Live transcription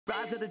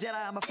Rise of the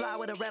Jedi, I'm a fly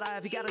with a red eye.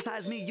 If you got as high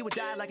as me, you would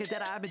die like a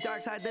dead eye. I've been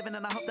dark side living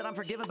and I hope that I'm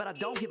forgiven, but I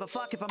don't give a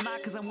fuck if I'm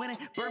not, cause I'm winning.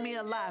 Burn me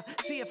alive,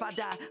 see if I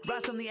die.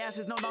 Rise from the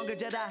ashes, no longer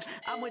Jedi.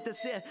 I'm with the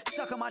Sith,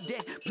 suck on my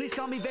dick. Please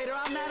call me Vader,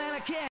 I'm not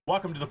Anakin.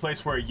 Welcome to the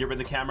place where you're in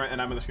the camera and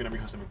I'm in the screen. I'm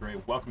your host,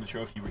 McGray. Welcome to the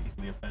show if you were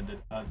easily offended.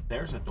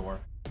 There's a door.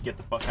 Get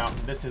the fuck out.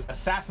 This is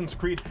Assassins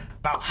Creed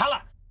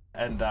Valhalla.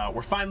 And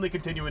we're finally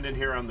continuing in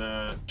here on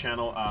the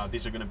channel.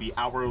 These are going to be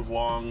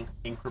hour-long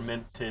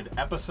incremented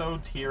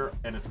episodes here,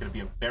 and it's going to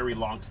be a very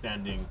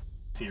long-standing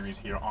series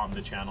here on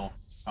the channel.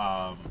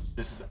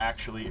 This is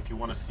actually, if you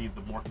want to see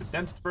the more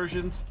condensed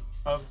versions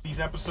of these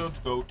episodes,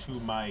 go to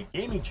my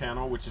gaming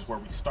channel, which is where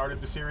we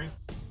started the series.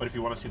 But if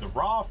you want to see the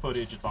raw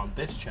footage, it's on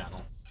this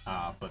channel.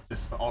 But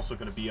this is also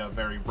going to be a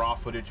very raw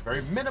footage,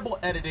 very minimal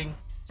editing,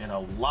 and a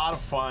lot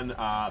of fun.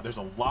 There's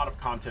a lot of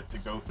content to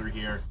go through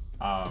here.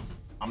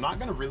 I'm not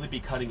going to really be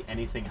cutting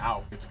anything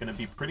out. It's going to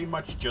be pretty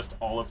much just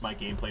all of my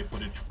gameplay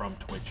footage from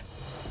Twitch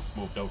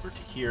moved over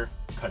to here,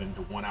 cut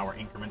into 1 hour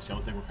increments. The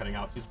only thing we're cutting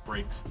out is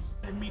breaks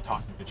and me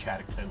talking to chat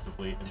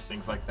extensively and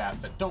things like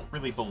that that don't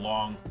really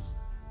belong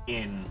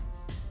in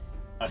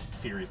a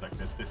series like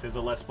this. This is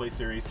a Let's Play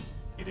series.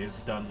 It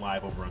is done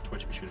live over on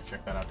Twitch. Be sure to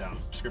check that out down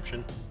in the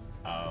description.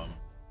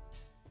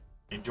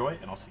 Enjoy,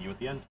 and I'll see you at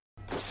the end.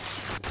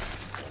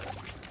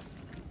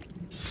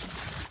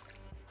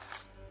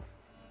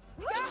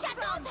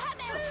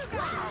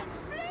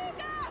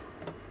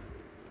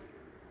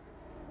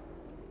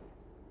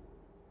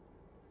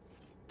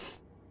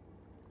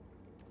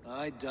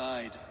 I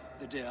died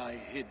the day I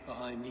hid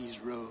behind these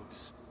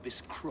robes,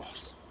 this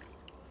cross.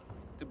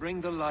 To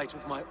bring the light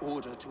of my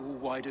order to a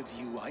wider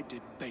view, I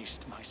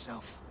debased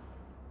myself.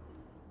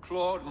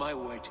 Clawed my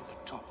way to the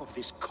top of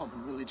this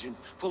common religion,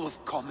 full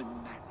of common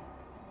men.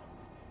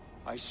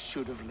 I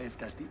should have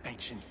lived as the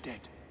ancients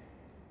did.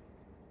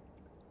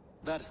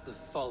 That's the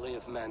folly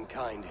of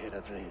mankind,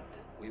 Hiravrid.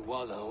 We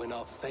wallow in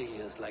our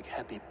failures like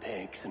happy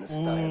pigs in a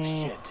sty of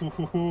shit.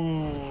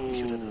 You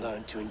should have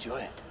learned to enjoy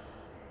it.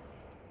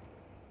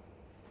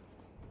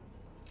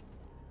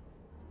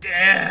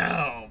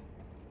 Damn!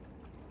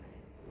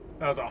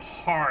 That was a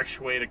harsh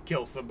way to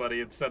kill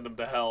somebody and send them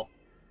to hell.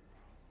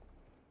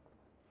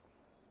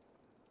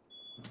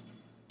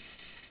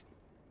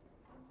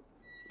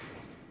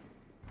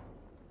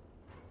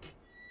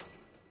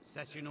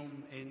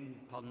 Sessionum in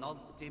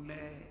penultime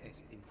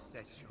est in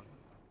session.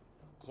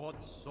 Quod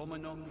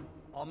summonum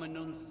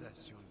hominum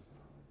session.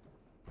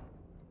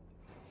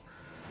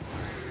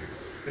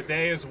 The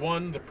day is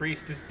won, the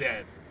priest is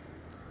dead.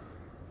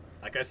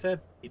 Like I said,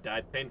 he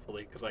died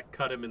painfully because I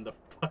cut him in the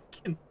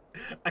fucking...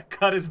 I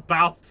cut his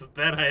bowels and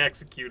then I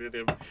executed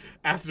him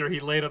after he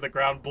laid on the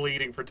ground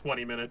bleeding for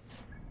 20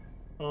 minutes.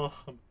 Oh,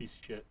 I'm a piece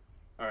of shit.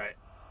 Alright.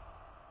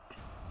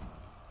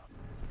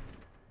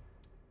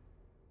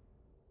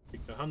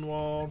 Take the Hun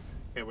wall.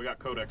 Okay, we got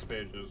codex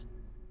pages.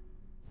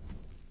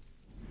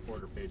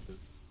 Order pages.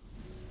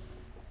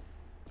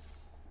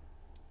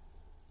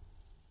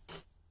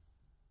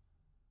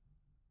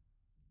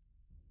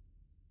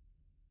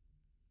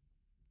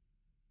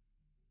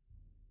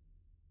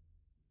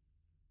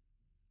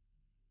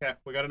 Okay,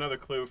 we got another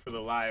clue for the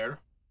liar.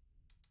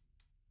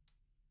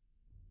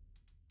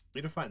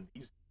 Need to find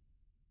these.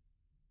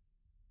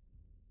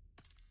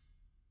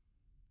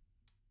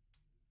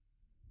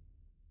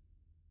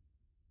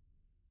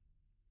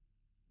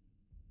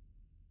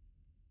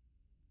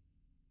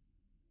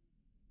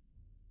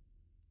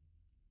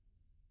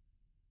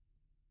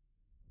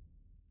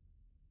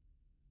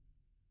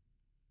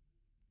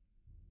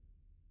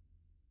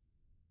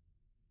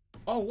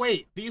 Oh,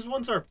 wait. These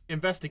ones are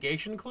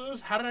investigation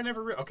clues? How did I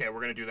never Okay,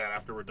 we're going to do that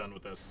after we're done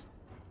with this.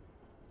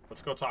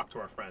 Let's go talk to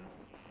our friend.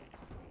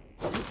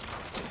 I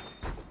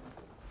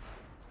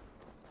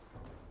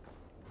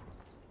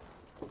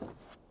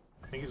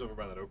think he's over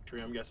by that oak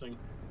tree, I'm guessing.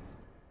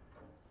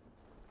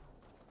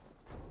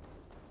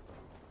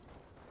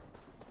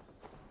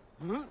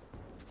 Huh?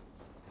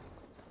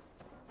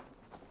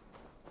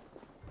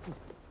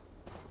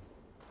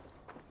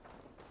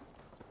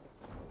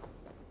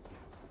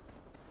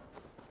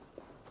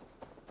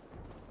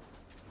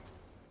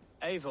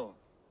 Eivor,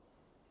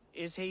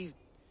 is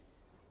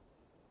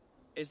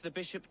the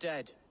bishop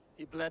dead?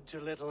 He bled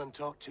too little and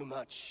talked too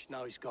much.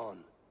 Now he's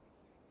gone.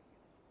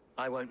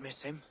 I won't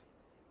miss him.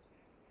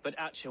 But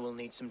Atcha will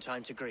need some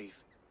time to grieve.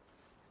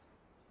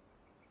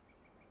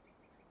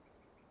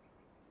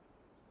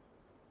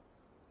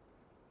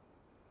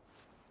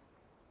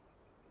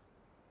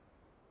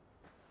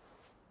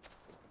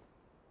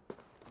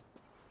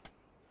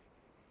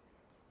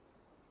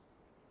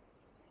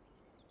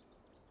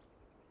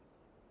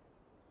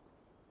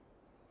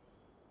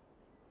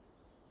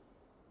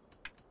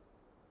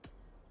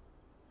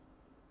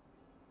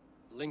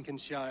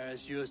 Lincolnshire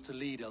is yours to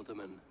lead,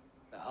 Elderman.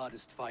 The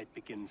hardest fight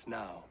begins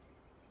now.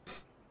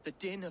 The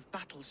din of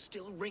battle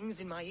still rings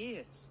in my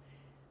ears.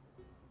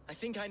 I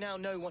think I now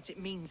know what it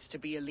means to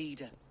be a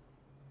leader.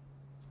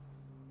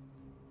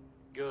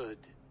 Good.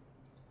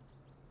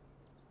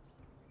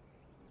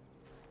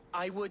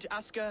 I would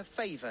ask a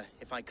favor,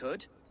 if I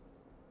could.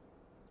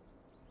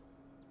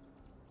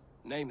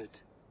 Name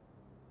it.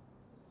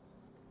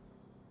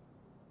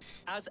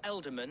 As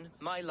Elderman,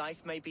 my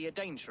life may be a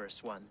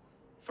dangerous one.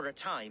 For a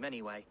time,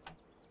 anyway.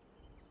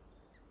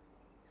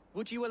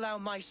 Would you allow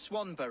my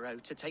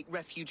Swanborough to take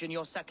refuge in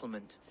your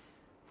settlement?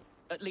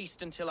 At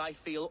least until I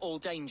feel all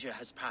danger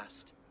has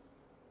passed.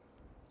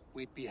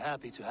 We'd be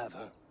happy to have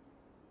her.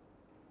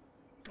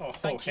 Oh,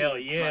 Thank hell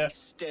you, yeah. my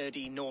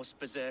sturdy Norse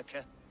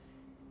berserker.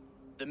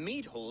 The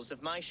mead halls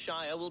of my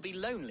shire will be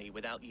lonely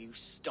without you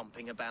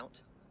stomping about.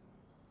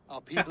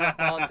 Our people are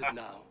bonded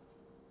now.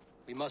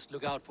 We must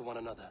look out for one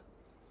another.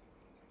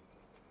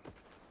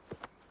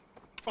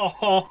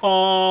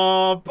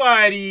 Oh,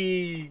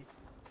 buddy!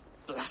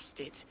 Blast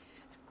it.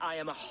 I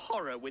am a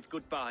horror with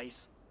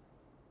goodbyes.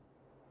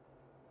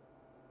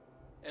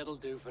 It'll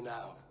do for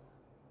now.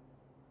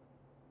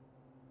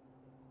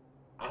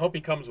 I hope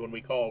he comes when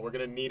we call. We're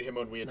gonna need him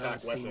when we Now attack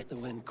it seems Wessex.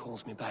 the wind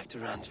calls me back to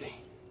Ranji.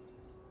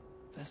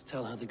 Let's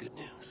tell her the good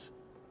news.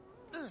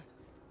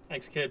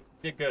 Thanks, kid.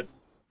 Did good.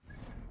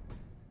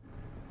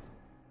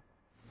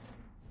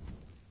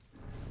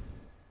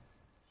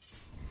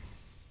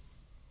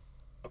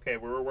 Okay,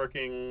 we were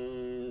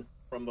working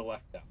from the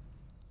left down.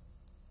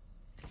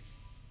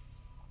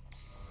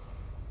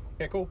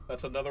 Okay, cool.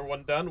 That's another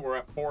one done. We're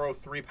at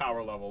 403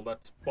 power level.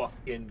 Let's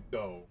fucking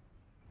go.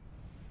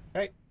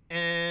 Okay,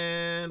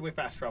 and we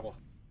fast travel.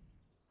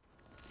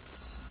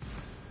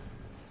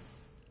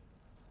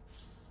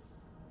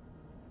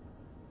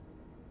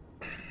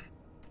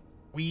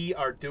 We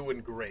are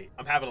doing great.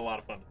 I'm having a lot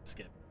of fun with this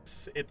game.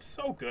 It's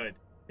so good,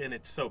 and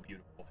it's so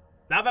beautiful.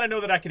 Now that I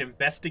know that I can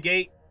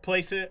investigate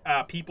places,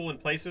 people and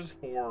places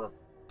for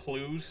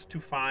clues to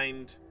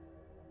find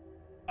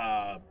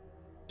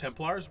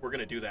Templars, we're going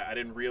to do that. I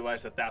didn't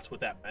realize that that's what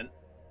that meant.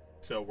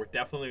 So we're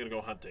definitely going to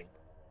go hunting.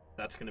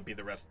 That's going to be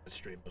the rest of the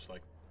stream, most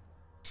likely.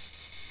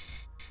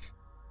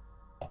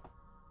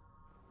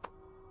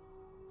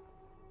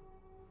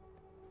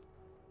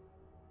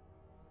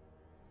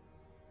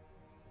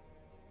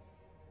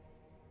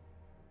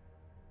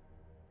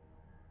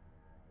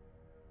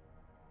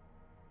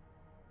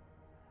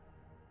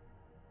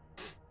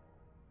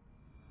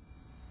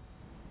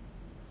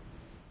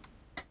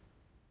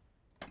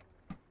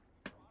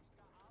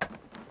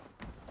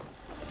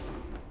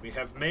 We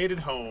have made it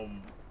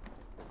home.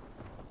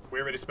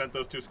 We already spent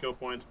those 2 skill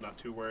points. I'm not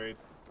too worried.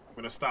 I'm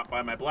going to stop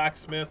by my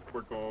blacksmith.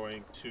 We're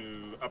going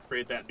to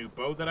upgrade that new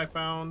bow that I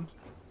found.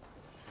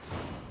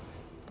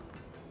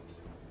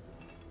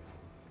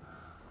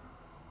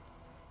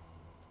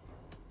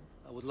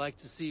 I would like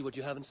to see what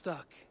you have in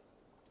stock.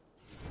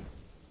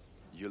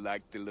 You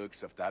like the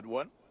looks of that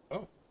one?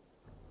 Oh.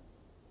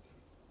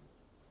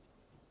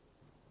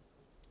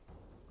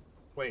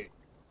 Wait.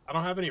 I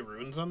don't have any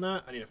runes on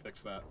that? I need to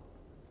fix that.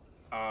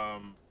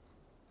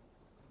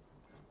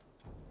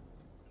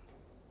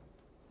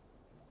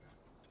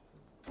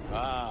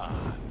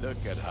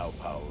 Look at how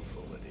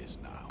powerful it is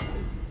now.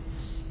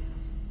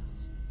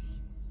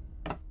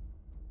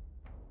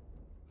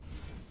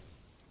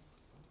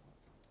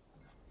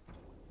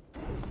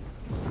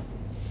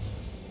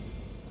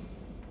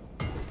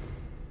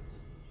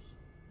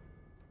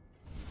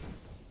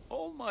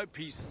 All my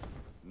pieces.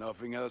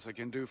 Nothing else I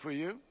can do for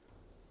you?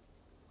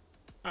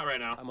 Not right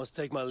now. I must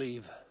take my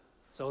leave.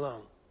 So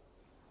long.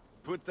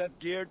 Put that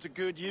gear to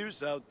good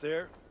use out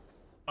there.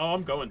 Oh,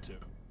 I'm going to.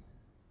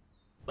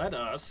 Let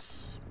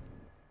us,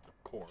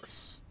 of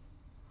course.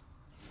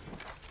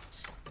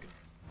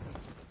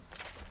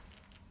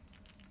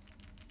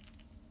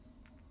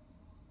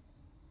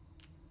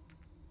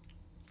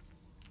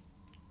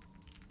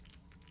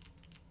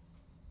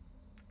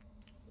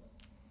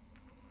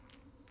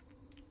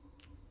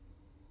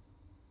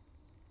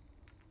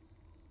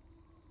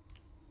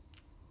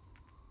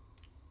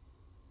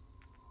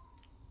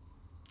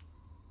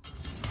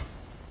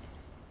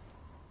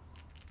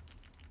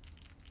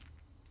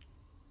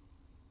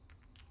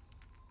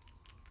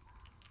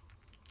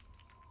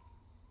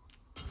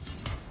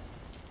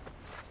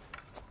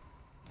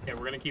 Okay,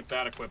 we're gonna keep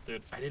that equipped.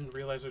 I didn't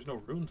realize there's no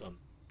runes on.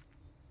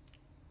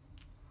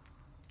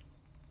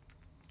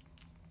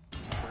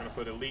 We're gonna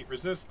put elite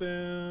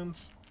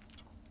resistance,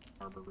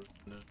 armor rune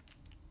in it.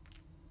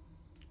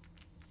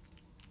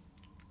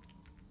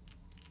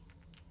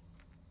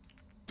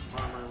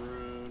 Armor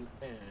rune,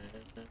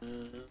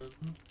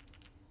 and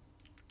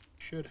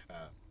should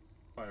have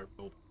fire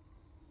build.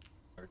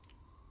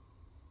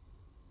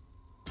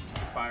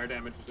 Fire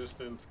damage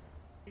resistance.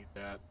 Need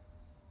that.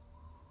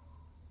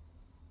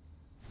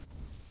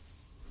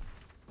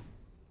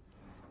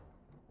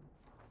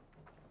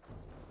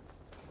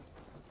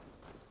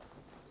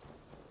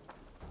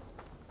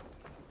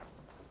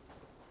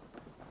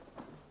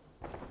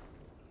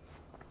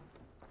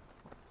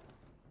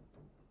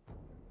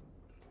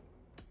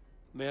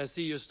 May I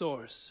see your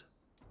stores?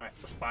 Alright,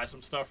 let's buy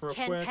some stuff real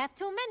Can't quick. have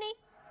too many.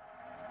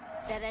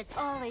 There is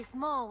always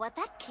more where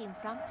that came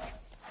from.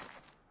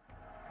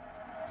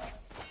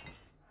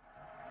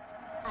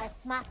 A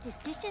smart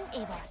decision,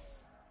 Eivor.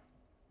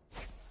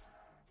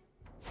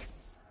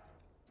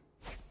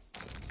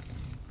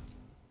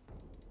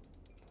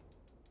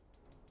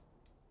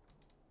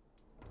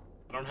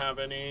 don't have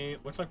any.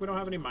 Looks like we don't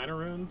have any minor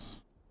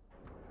runes.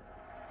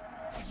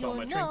 Sell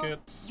my You know,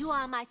 trinkets. you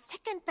are my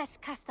second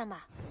best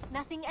customer.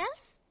 Nothing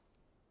else?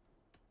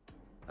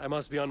 I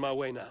must be on my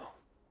way now.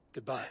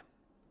 Goodbye.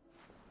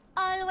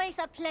 Always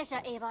a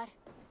pleasure, Eivor.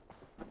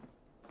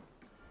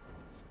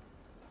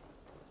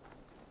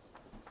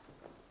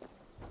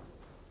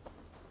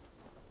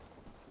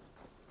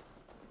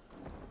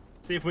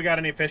 See if we got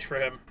any fish for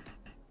him.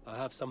 I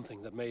have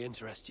something that may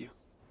interest you.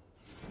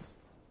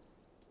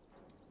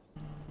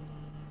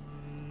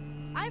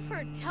 I've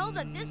heard tell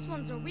that this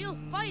one's a real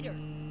fighter.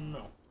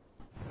 No.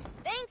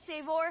 Thanks,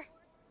 Eivor.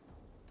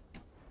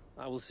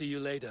 I will see you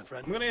later,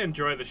 friend. I'm gonna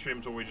enjoy the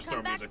streams where we just Come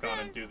throw back music on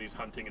soon. and do these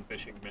hunting and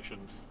fishing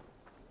missions.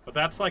 But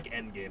that's like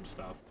endgame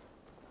stuff.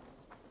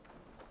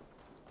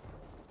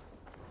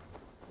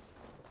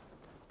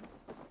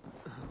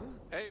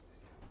 Hey.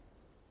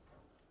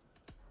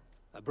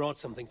 I brought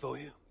something for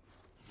you.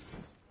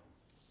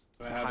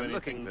 Do I have I'm anything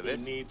looking for he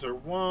this. needs or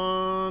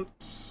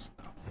wants?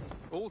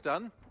 All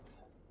done.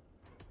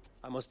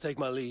 I must take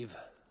my leave.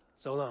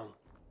 So long.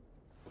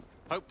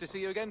 Hope to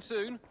see you again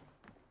soon.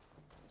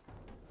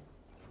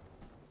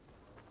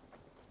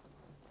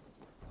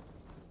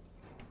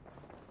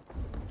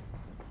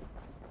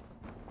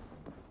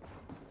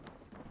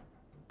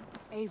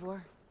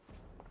 Eivor,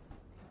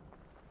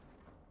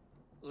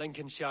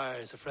 Lincolnshire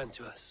is a friend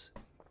to us.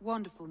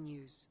 wonderful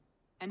news.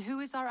 And who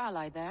is our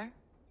ally there?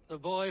 The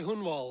boy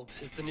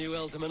Hunwald is the new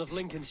Ealdorman of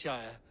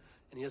Lincolnshire,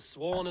 and he has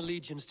sworn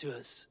allegiance to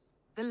us.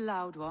 The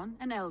loud one,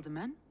 an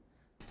Ealdorman?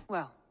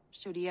 Well,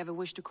 should he ever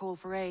wish to call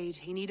for aid,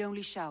 he need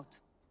only shout.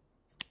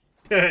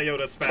 Yo,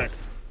 that's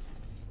facts.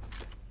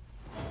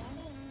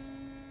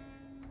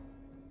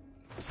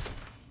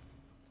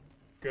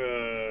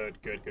 Good.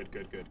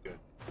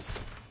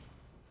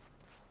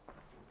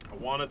 I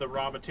wanted the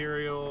raw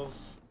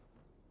materials.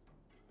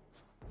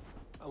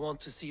 I want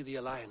to see the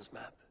Alliance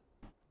map.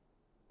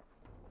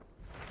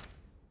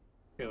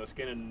 Okay, let's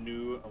get a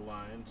new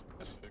alliance.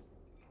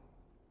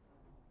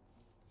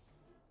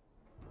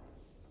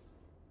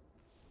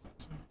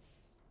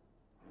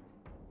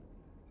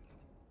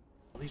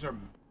 These are...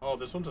 Oh,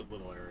 this one's a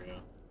little area.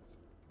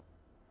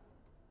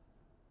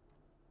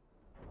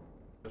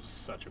 This is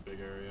such a big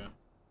area.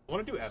 I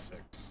want to do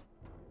Essex.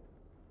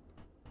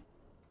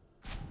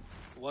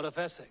 What of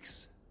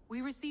Essex?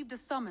 We received a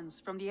summons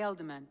from the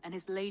Ealdorman and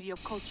his Lady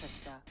of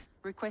Colchester,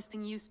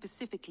 requesting you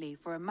specifically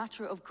for a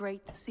matter of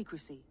great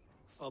secrecy.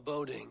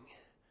 Foreboding.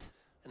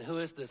 And who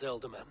is this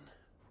Ealdorman?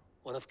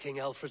 One of King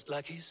Alfred's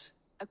lackeys?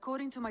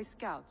 According to my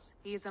scouts,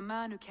 he is a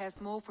man who cares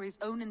more for his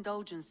own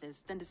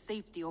indulgences than the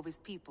safety of his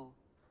people.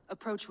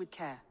 Approach with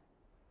care.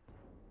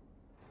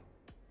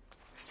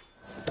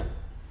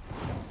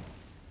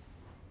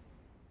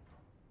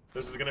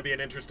 This is going to be an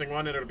interesting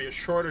one, and it'll be a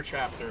shorter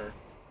chapter.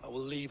 I will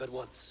leave at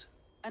once.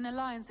 An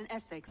alliance in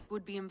Essex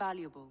would be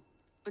invaluable,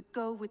 but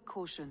go with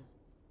caution.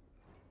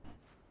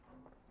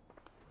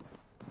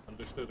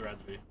 Understood,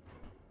 Radvi.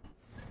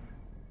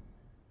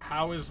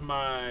 How is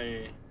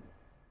my...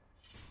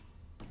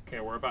 Okay,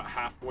 we're about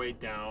halfway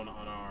down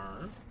on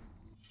our...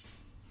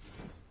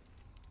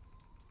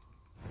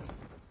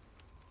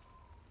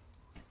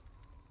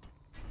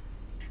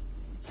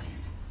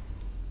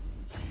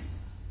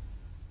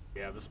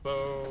 Yeah, this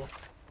bow.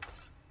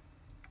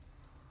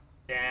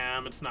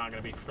 Damn, it's not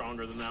gonna be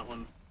stronger than that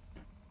one.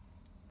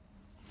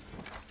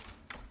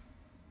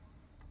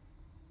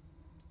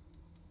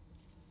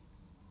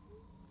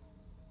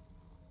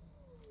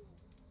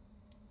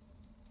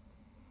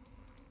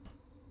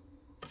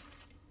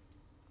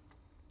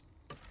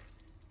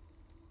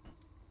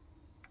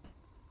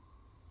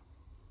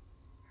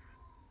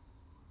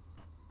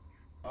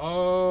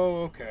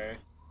 Oh, okay.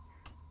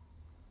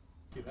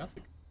 See, that's a...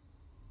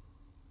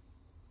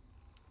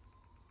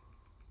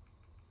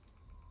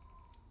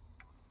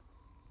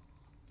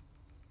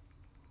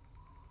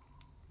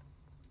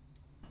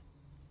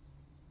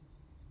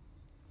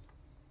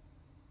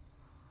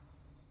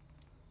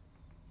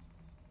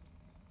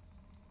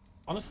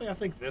 Honestly, I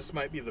think this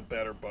might be the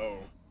better bow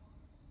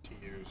to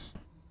use.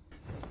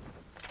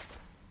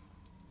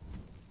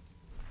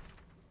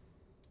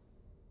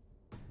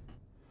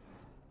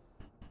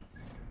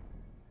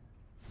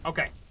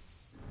 Okay,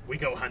 we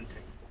go hunting.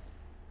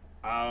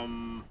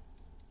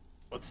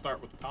 Let's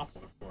start with the top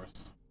one, of course.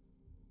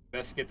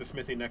 Best get the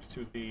smithy next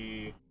to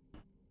the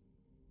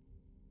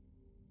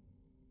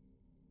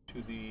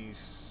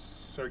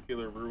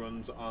circular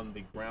ruins on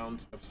the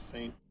grounds of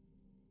St.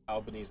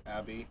 Albany's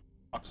Abbey,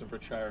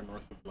 Oxfordshire,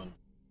 north of London.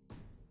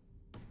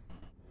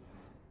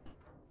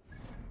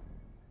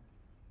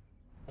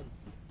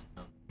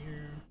 Down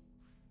here.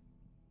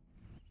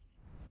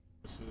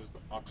 This is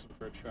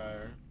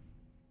Oxfordshire.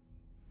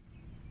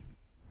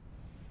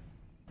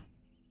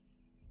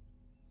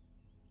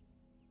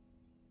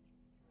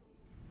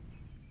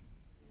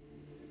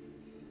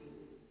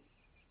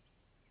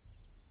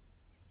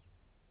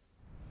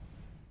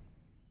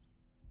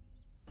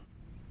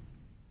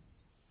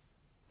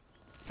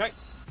 Okay,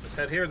 let's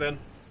head here then.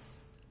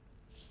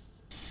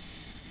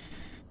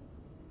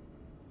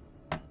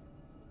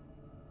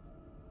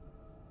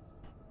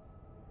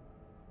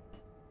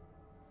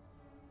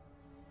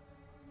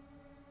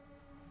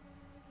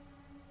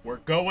 We're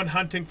going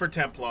hunting for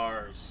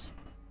Templars.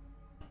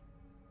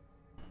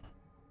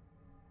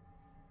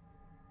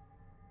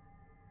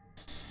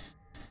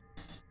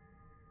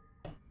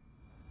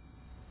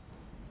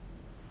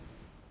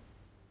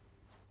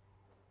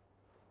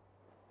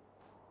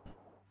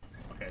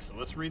 Okay, so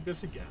let's read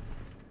this again.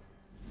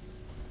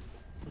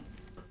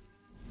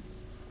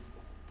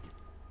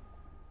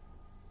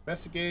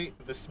 Investigate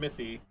the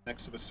smithy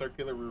next to the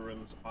circular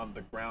ruins on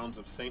the grounds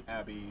of St.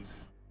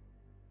 Abbey's,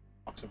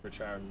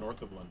 Oxfordshire,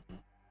 north of London.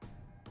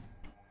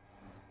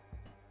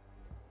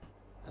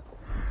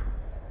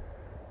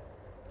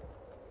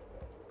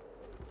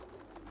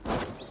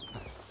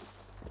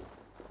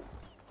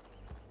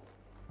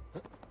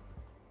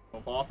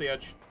 Don't fall off the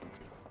edge.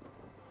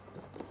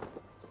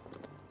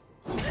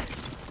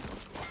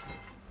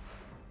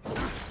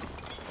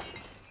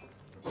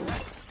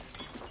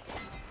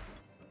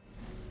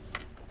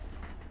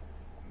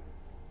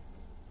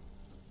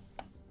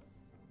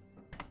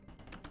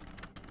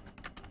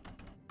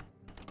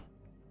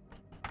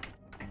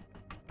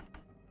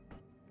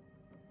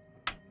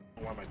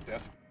 Why my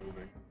desk is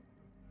moving.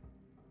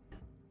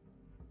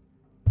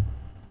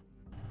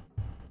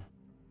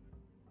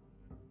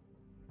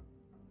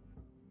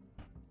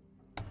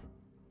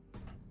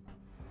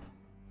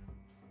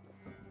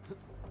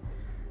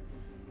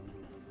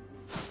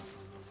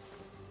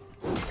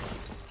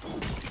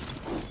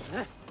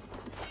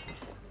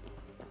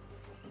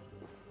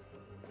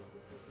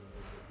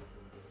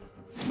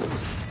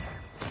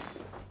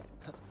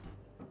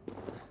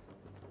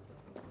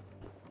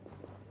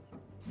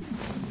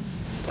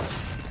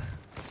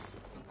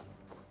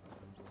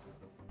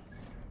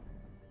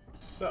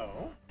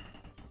 So,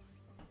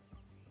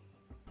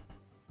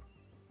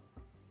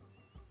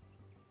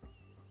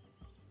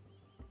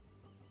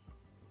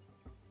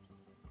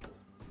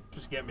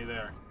 just get me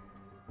there.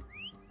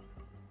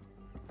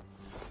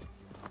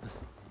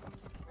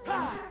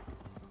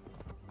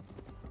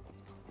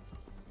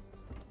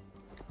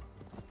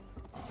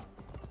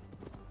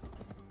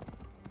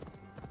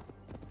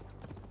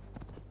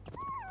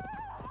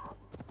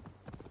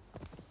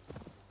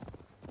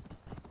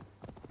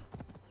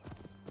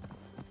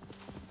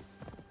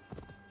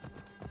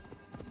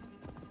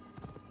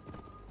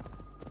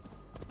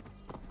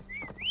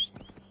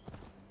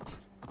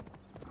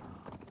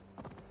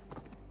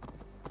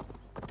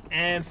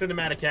 And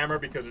cinematic camera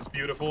because it's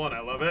beautiful and I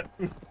love it.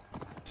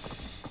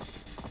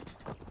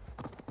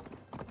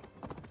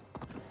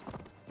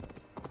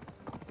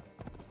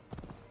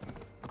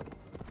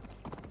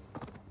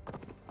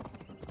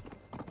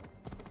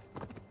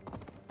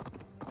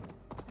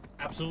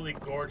 Absolutely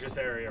gorgeous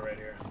area right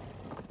here.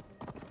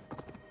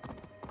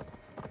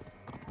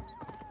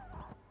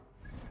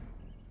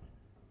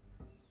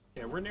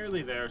 Yeah, we're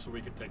nearly there, so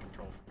we can take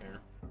control from here.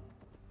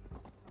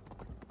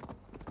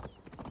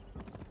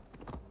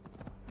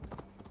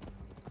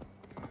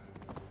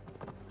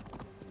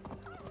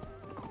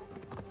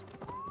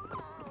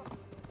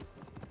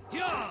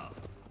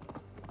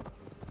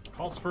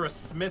 Calls for a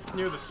smith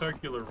near the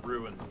circular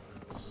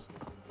ruins.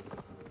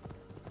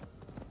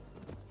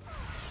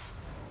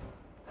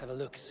 Have a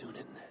look,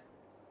 Sunan.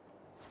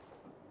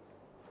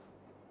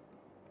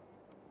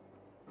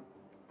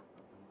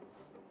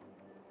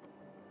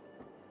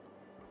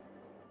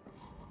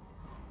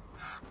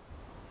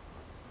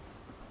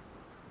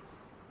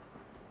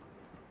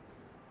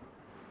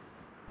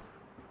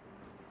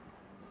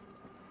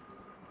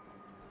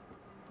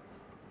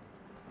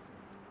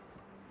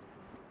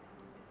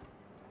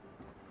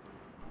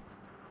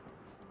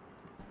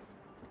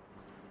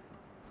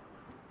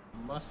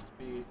 Must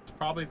be, it's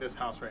probably this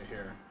house right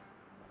here.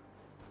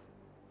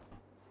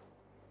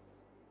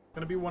 It's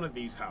gonna be one of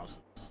these houses.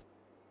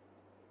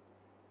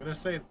 I'm gonna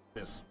say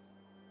this.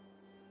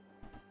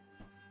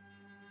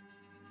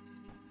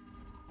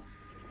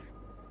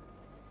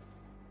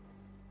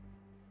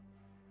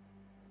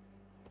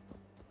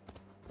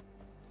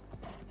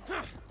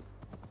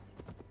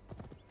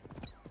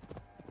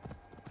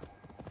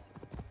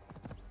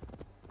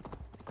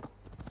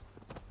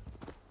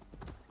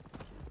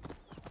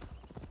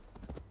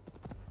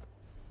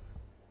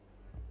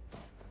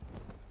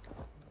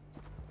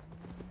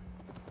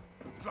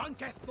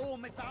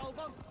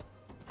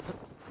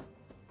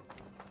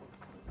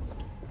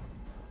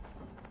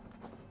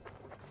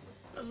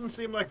 Doesn't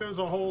seem like there's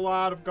a whole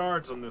lot of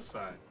guards on this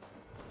side.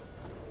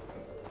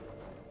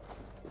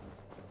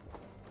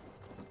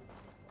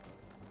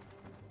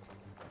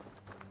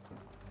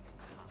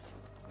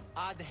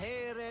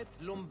 Adheret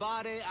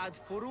lumbare ad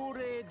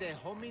furore de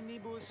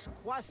hominibus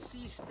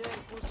quasi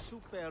stercus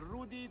super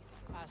rudit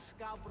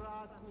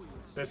ascabra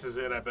cuius. This is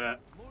it, I bet.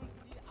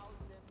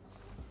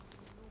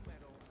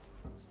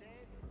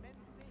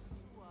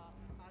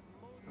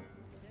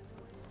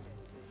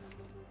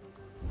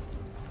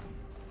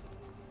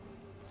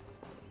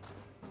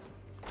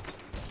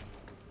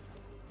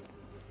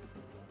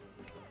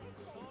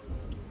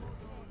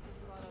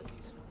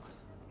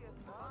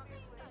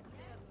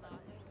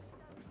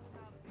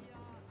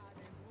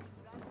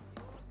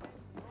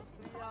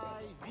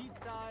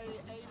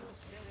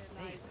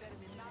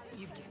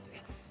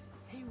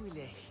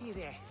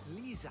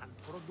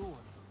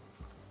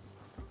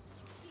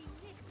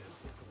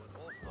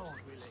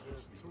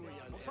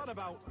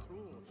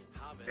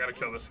 I gotta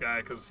kill this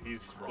guy because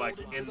he's like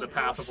in the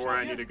path of where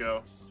I need to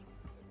go.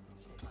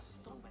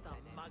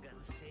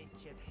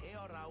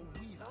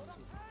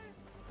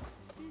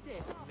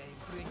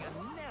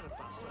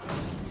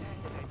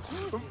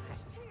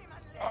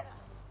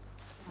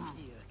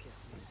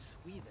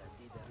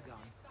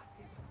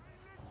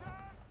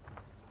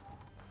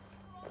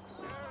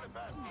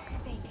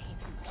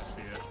 I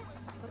see it.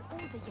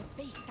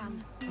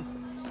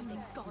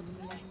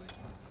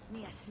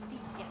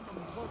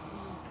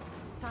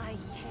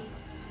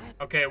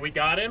 Okay, we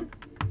got him.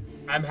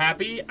 I'm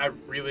happy. I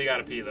really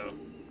gotta pee though.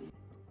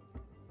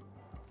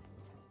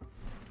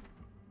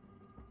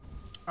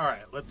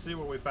 Alright, let's see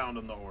what we found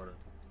in the order.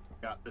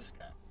 Got this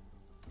guy.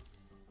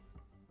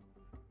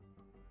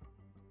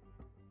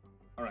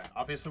 Alright,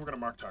 obviously we're gonna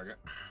mark target.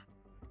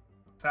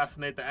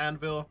 Assassinate the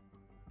anvil.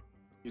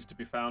 Used to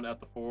be found at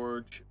the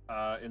forge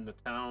in the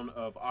town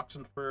of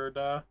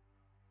Oxenford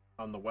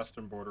on the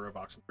western border of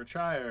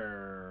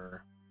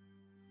Oxenfordshire.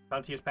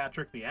 Pontius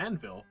Patrick the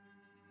anvil.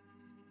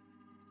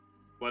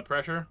 Blood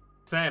pressure?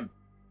 Same.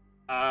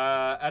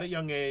 At a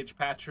young age,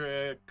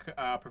 Patrick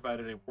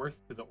provided a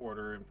worth to the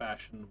order and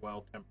fashioned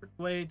well-tempered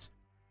blades.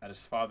 At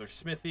his father's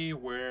smithy,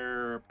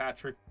 where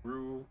Patrick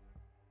grew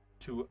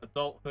to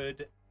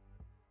adulthood,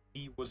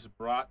 he was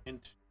brought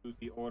into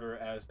the order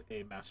as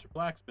a master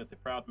blacksmith, a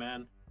proud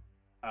man,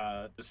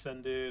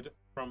 descended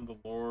from the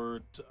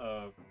lords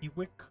of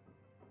Ewick.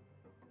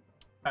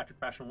 Patrick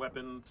fashioned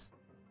weapons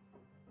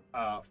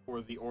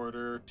for the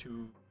order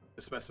to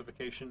the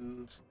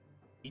specifications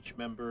each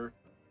member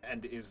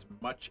and is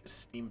much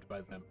esteemed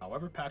by them.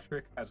 However,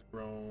 Patrick has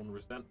grown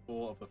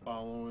resentful of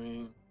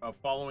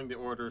following the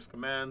order's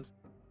commands,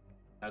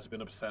 has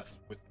been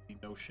obsessed with the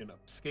notion of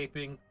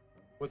escaping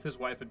with his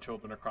wife and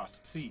children across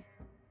the sea.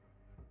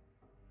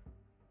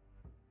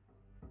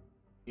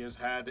 He has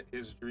had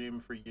his dream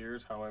for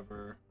years,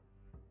 however.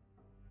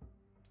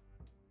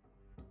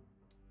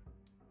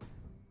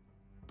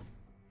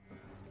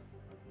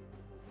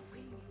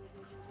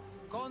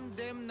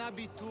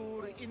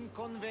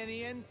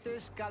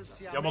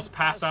 You almost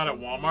passed out at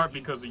Walmart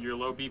because of your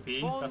low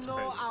BP? That's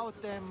crazy.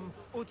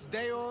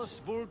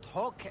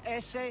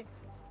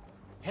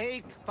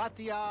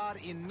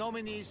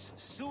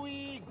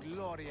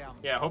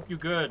 Yeah, hope you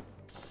good,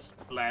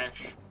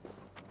 Splash.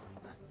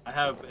 I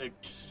have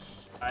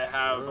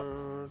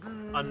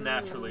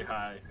unnaturally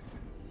high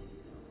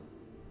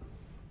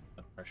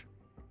blood pressure.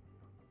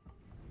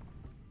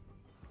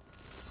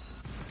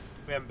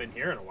 We haven't been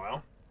here in a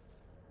while.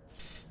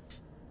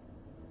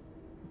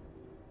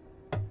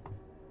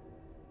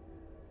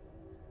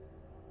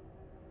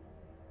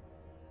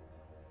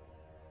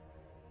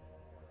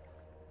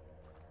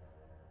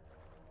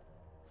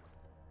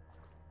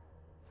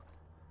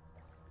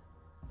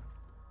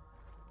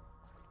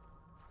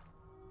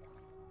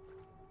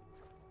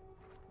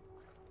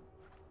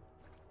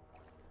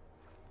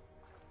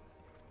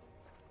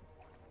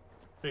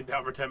 Been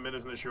down for 10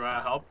 minutes in the show. I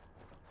help.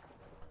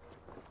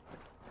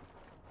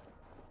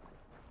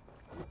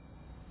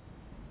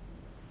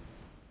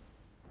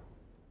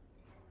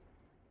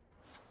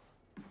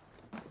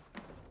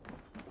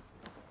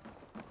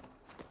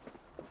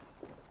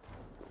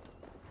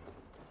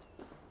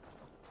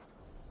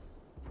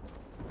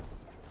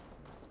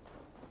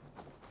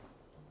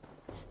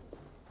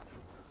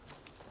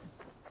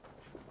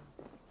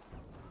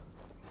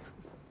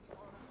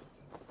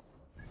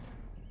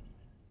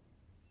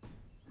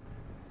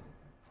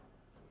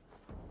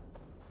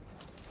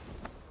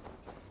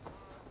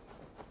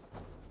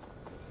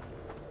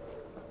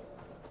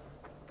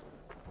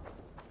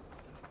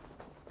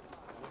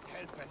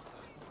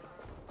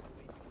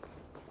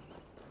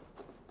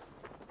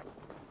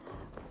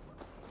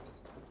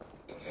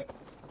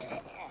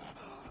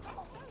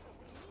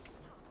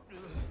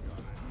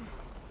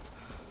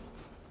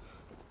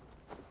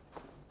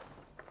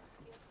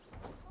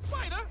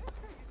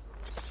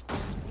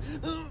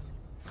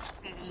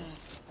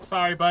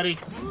 Sorry, buddy.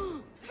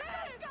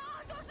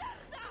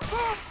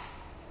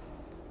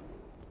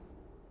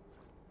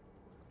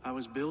 I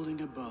was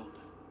building a boat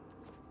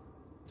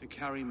to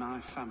carry my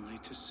family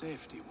to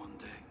safety one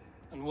day.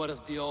 And what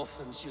of the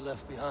orphans you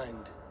left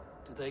behind?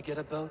 Do they get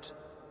a boat?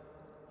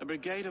 A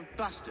brigade of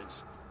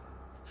bastards.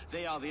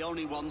 They are the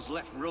only ones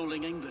left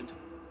ruling England.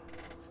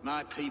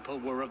 My people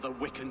were of the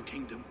Wiccan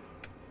kingdom.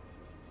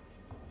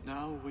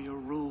 Now we are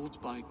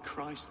ruled by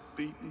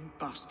Christ-beaten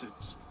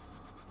bastards.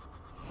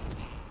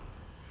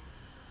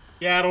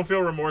 Yeah, I don't feel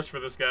remorse for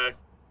this guy.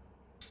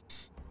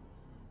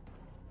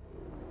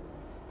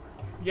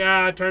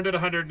 Yeah, I turned it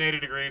 180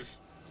 degrees.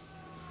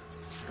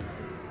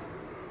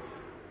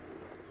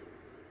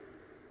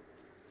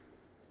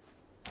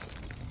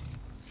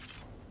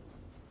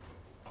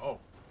 Oh.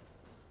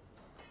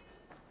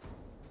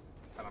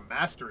 Got a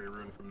mastery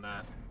rune from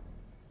that.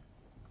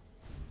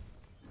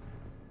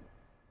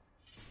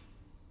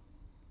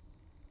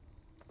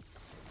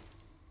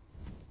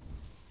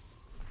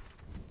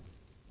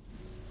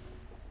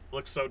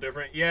 looks so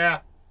different.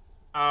 Yeah.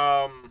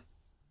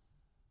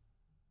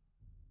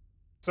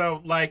 So,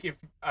 like, if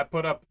I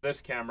put up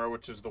this camera,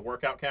 which is the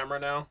workout camera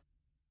now,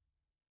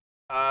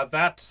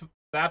 that's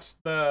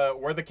the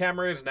where the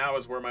camera is now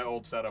is where my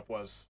old setup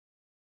was.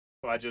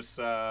 So I just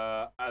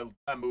I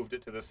moved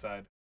it to this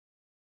side,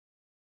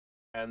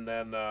 and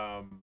then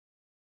I'm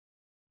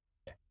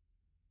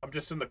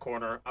just in the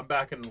corner. I'm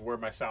back in where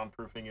my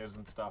soundproofing is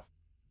and stuff,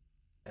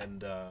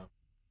 and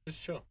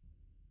just chill.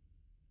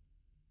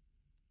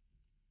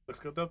 Looks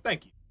good though.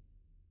 Thank you.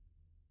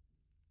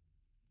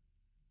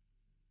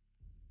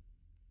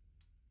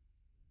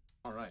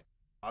 All right.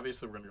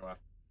 Obviously, we're gonna go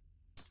after.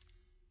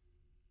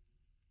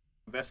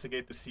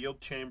 Investigate the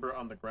sealed chamber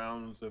on the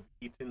grounds of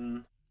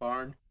Eaton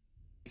Barn,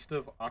 east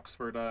of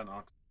Oxford and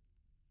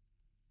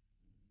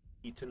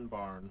Eaton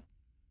Barn.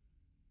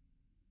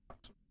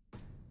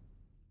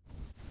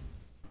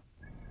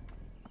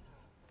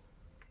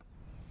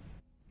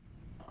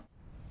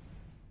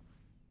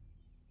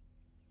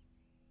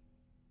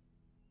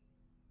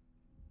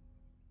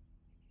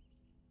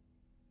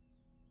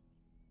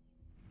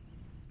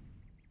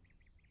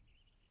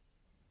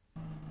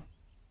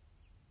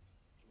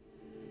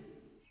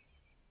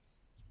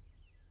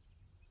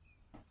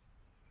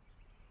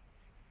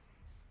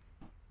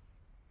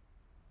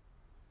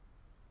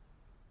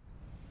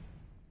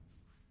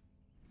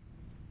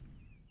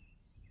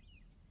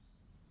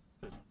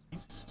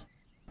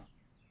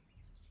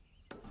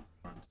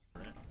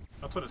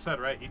 That's what it said,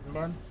 right? Eaton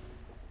Barn?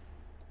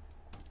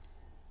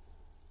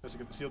 Has to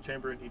get the sealed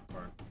chamber in Eaton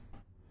Barn.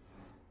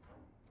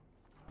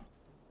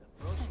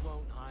 The brush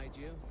won't hide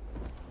you.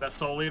 That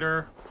Soul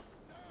Eater.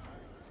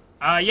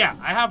 Yeah,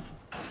 I have.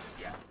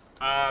 Yeah.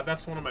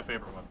 That's one of my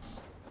favorite ones.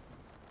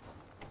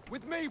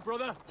 With me,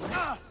 brother.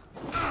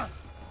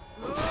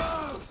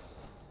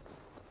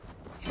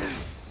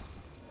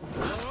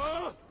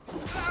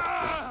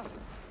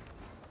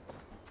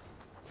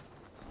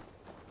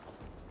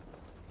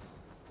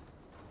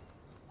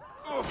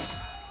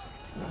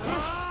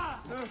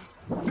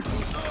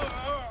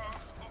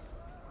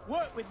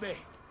 Work with me.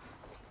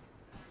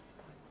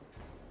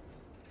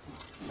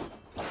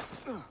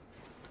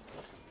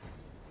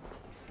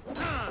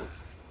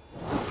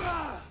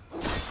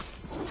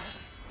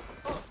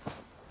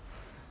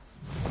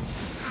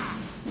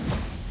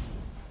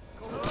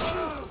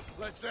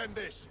 Let's end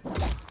this.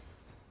 But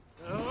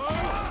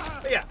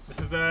yeah, this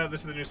is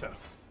the new setup.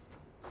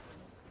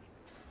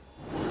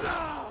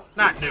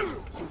 Not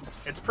new.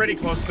 It's pretty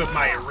close to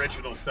my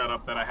original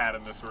setup that I had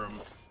in this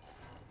room.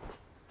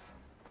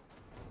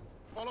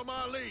 Follow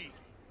my lead.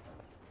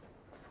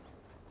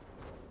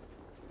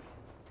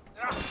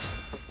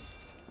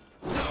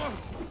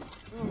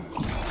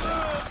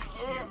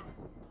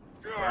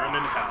 Burn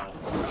in hell.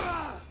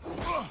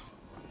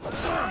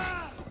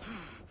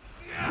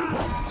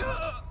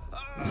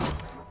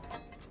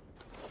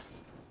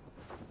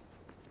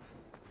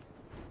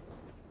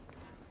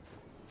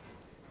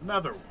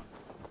 Another one.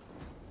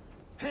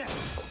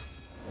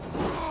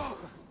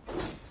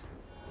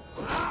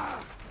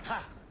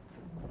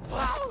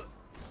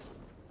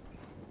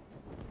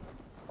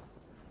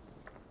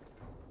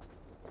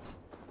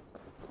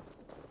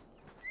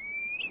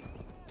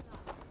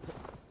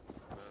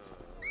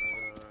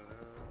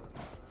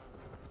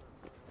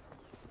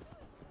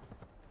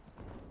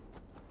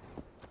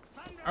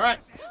 All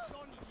right,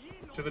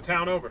 to the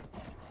town over.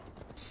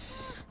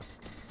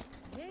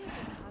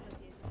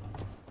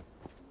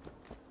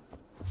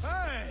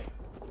 Hey!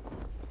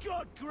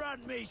 God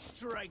grant me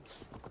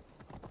strength.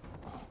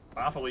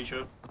 Bye,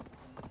 Felicia.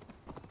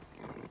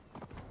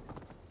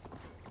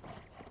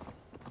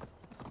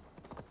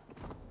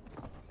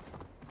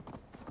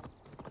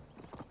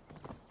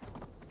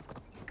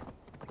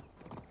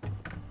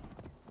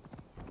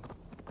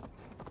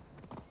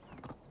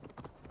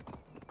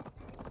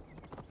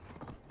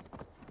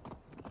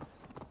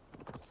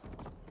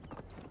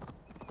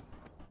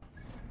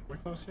 We're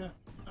close yet?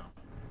 No.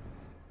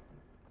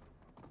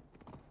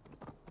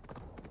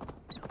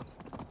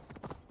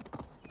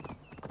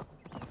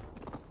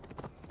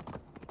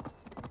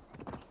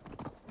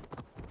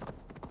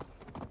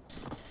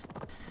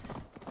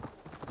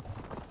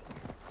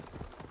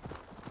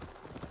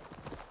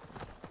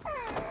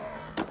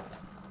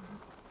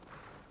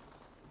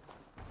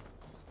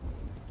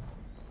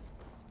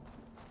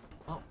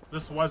 Oh,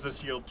 this was a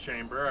sealed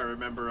chamber. I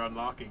remember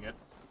unlocking it.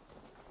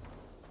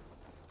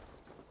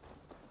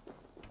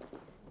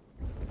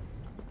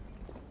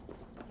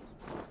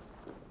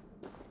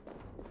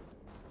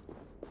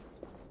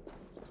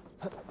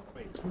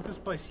 Isn't this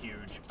place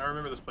huge? I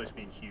remember this place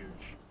being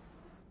huge.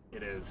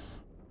 It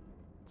is.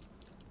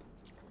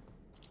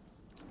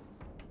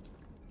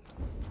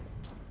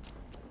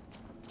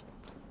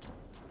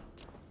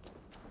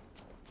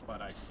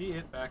 But I see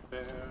it back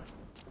there.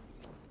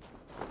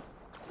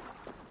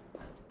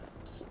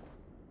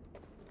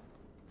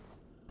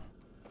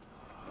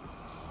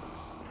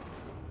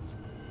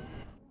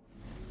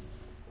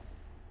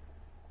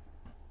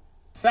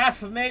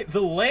 Assassinate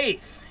the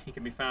Lathe! He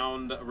can be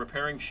found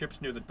repairing ships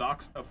near the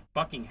docks of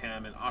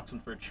Buckingham in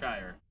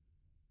Oxenfordshire.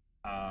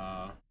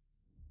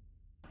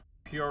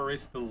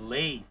 Purist the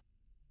Lathe.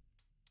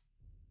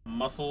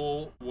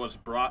 Muscle was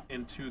brought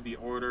into the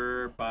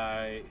order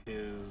by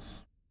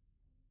his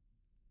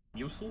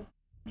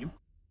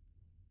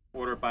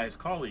order by his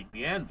colleague,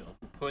 the Anvil,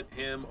 who put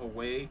him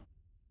away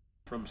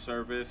from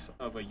service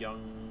of a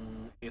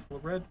young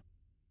Aethelred.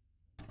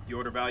 The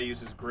order values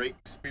his great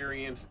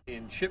experience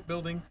in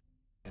shipbuilding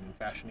and in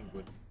fashioning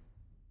wood.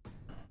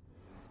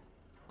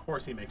 Of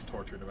course he makes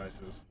torture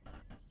devices.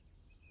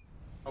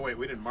 Oh wait,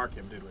 we didn't mark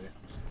him, did we?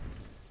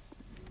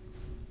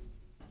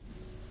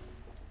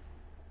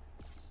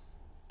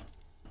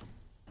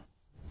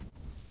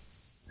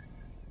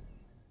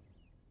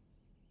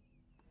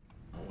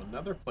 Oh,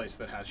 another place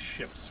that has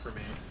ships for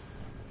me.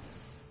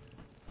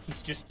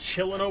 He's just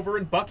chilling over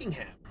in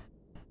Buckingham.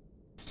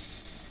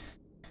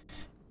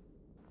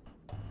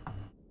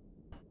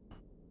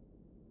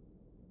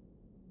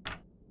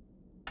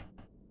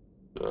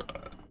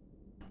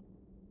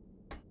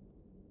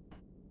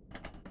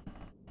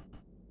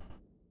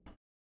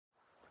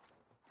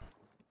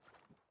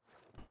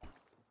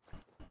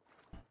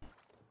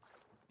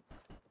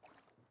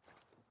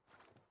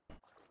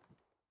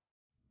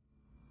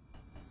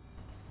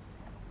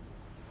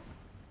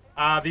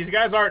 These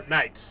guys aren't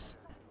knights.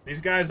 These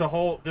guys,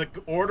 the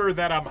order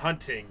that I'm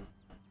hunting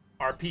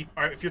are people.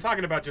 If you're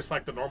talking about just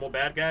like the normal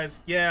bad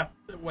guys, yeah,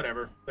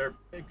 whatever. They're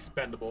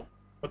expendable.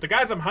 But the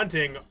guys I'm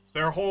hunting,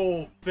 their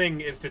whole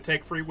thing is to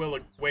take free will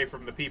away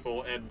from the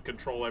people and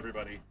control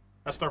everybody.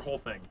 That's their whole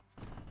thing.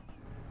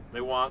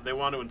 They want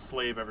to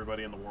enslave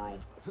everybody in the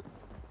world.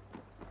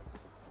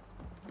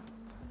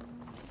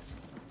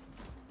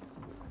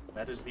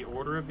 That is the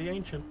order of the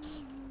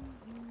ancients.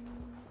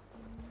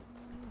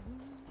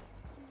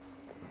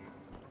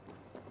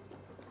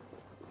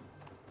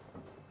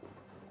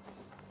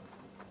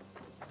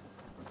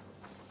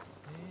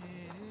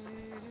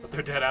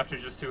 They're dead after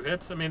just 2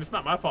 hits. I mean, it's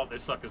not my fault they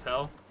suck as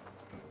hell.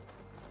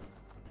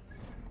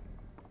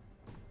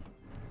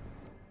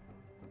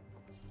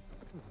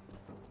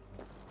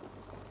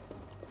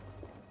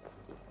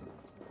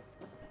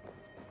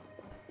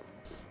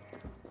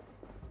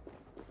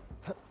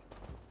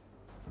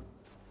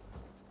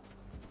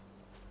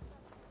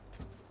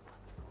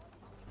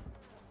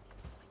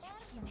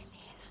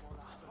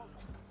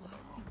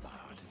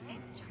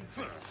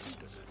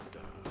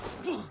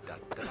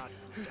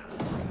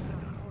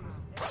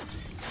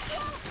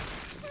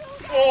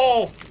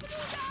 Oh!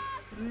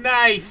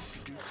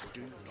 Nice!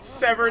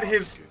 Severed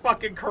his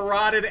fucking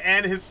carotid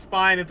and his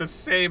spine at the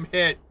same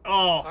hit.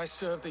 Oh. I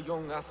served the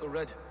young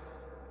Aethelred.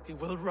 He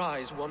will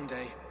rise one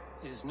day.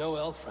 He's no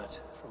Alfred,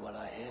 from what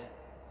I hear.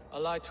 I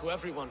lied to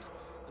everyone,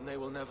 and they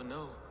will never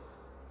know.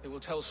 They will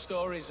tell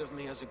stories of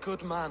me as a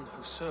good man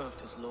who served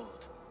his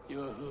lord.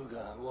 Your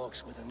Huga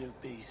walks with a new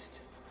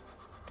beast.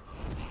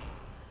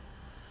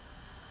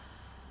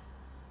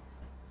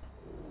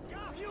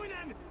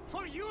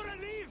 For your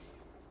relief!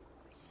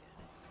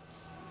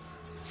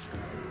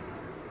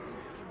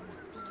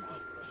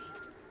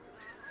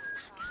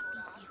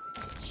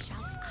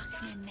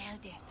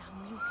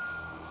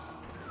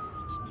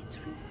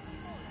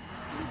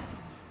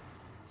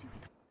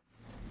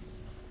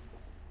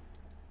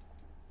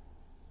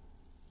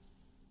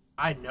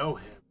 I know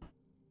him.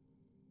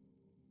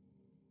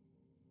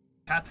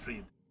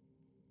 Catfried.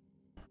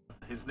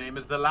 His name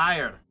is the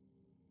Liar.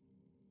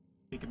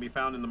 He can be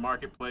found in the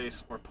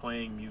marketplace or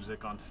playing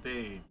music on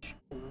stage.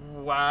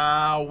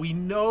 Wow, we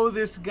know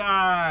this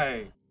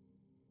guy.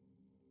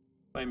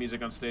 Playing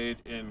music on stage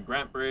in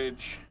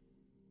Grantbridge,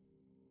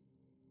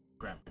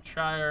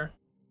 Grantbridgeshire.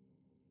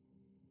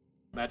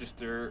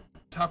 Magister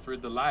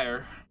Tuffred the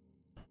Liar,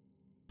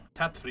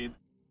 Tatfried,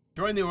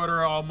 joined the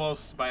order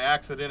almost by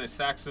accident, a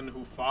Saxon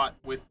who fought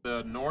with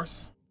the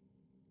Norse.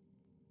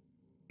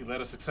 He led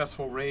a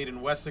successful raid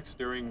in Wessex,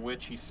 during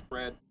which he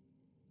spared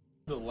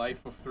the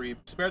life of 3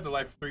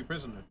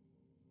 prisoners.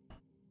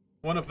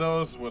 One of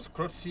those was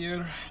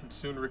Krotzier, and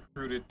soon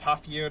recruited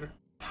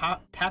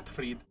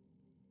Tatfried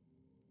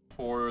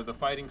for the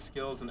fighting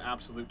skills and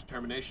absolute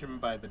determination.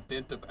 By the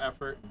dint of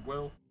effort and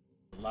will,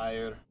 the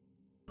Liar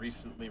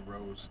recently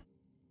rose.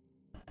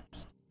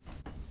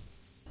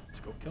 Let's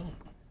go kill him.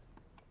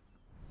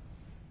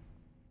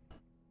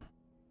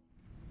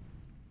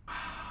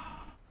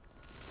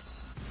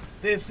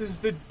 This is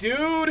the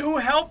dude who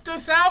helped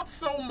us out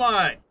so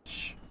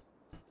much.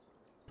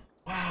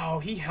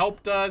 Wow, he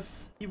helped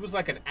us. He was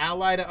like an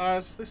ally to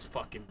us. This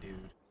fucking dude.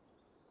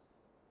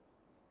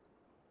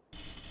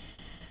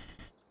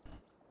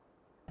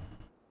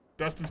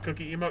 Dustin's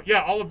cookie emote.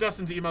 Yeah, all of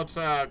Dustin's emotes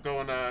go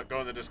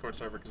in the Discord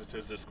server because it's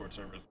his Discord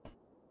server as well.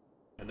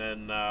 And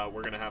then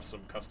we're gonna have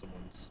some custom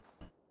ones.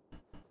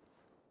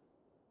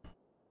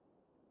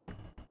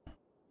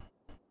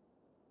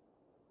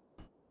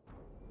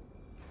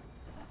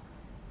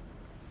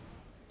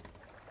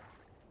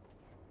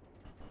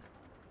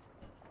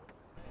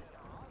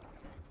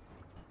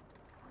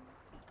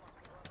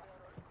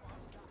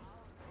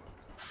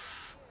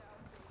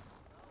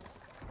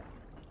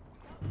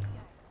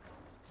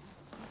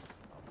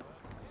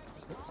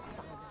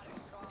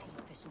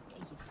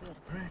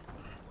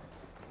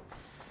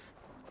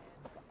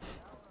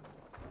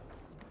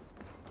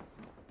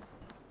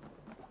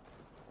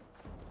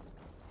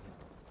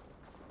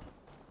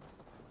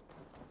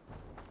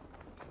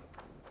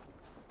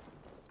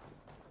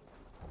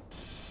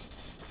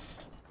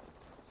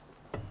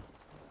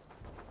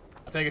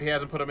 I take it he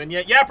hasn't put them in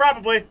yet. Yeah,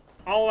 probably.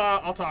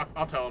 I'll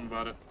tell him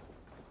about it.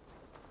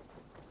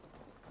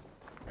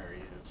 There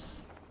he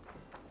is.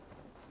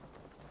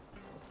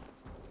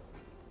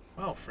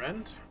 Well,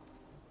 friend.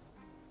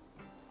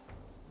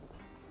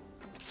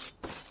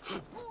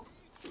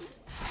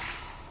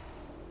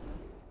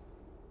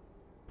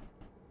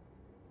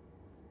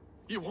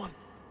 You won.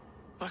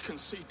 I can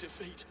see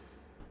defeat.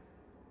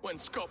 When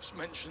Scops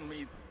mention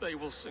me, they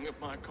will sing of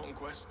my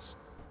conquests.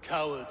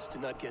 Cowards do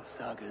not get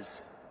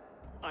sagas.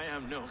 I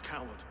am no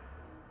coward.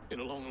 In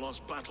a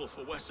long-lost battle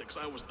for Wessex,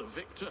 I was the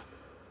victor.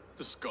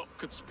 The Scot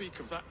could speak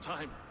of that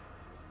time.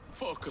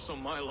 Focus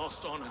on my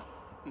lost honor.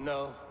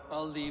 No,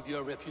 I'll leave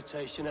your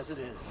reputation as it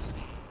is.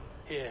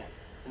 Here,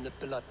 in the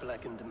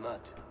blood-blackened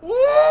mud. Woo!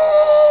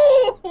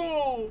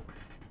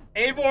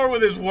 Eivor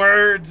with his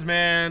words,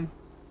 man.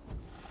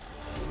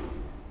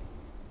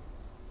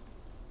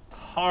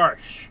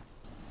 Harsh.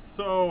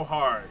 So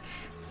harsh.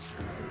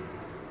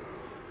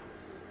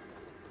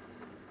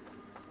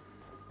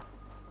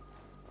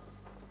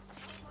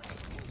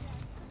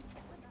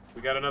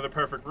 We got another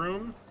perfect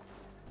room.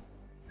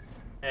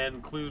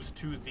 And clues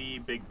to the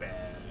big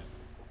bad.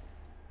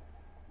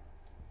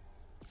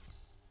 It's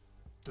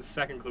the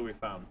second clue we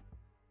found.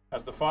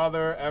 Has the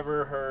father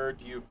ever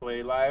heard you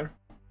play lyre?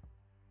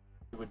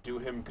 It would do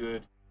him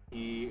good.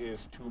 He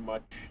is too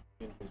much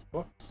in his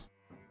books.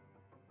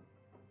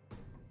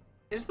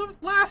 Is the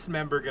last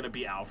member going to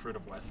be Alfred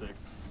of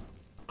Wessex?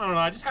 I don't know,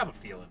 I just have a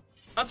feeling.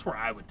 That's where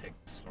I would take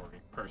this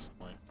story,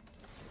 personally.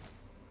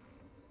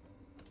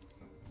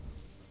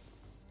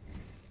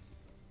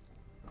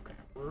 Okay,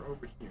 we're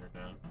over here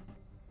now.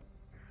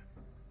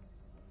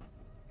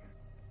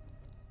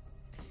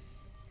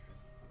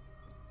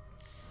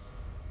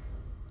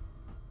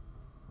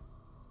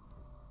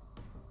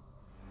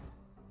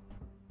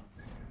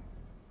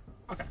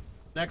 Okay,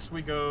 next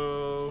we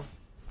go...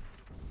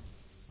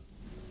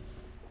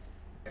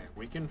 Okay,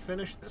 we can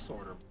finish this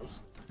order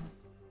mostly.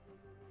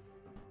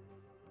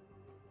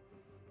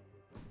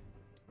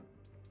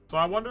 So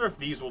I wonder if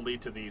these will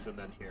lead to these and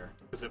then here,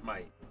 because it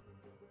might.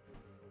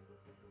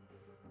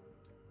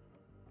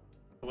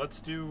 So let's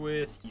do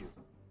with you.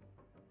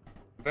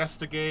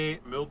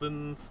 Investigate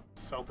Milden's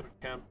southern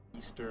camp,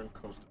 eastern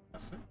coast of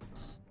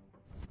Essex.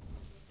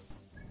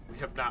 We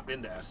have not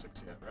been to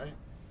Essex yet, right?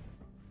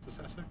 Is this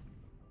Essex?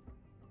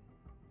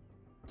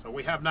 So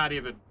we have not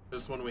even,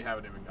 this one we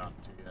haven't even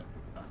gotten to yet.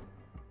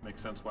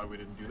 Makes sense why we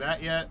didn't do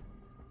that yet.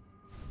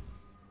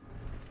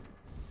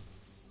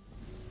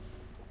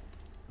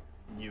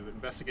 You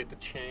investigate the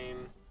chain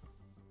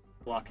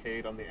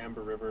blockade on the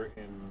Amber River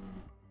in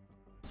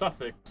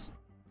Sussex,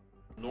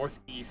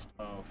 northeast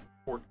of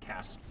Port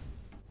Castor.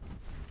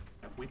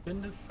 Have we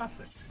been to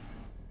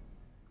Sussex?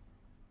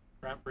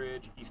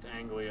 Bridge, East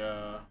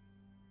Anglia.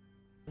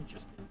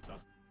 Just in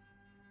Sussex.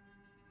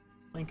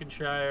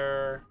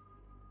 Lincolnshire.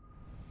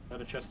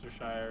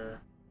 Leicestershire.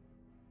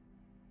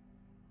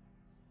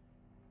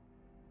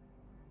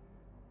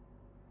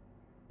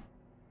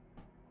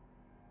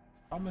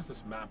 Problem is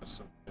this map is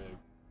so big.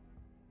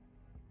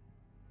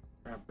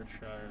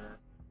 Bradfordshire,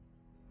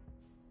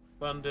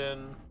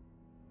 London,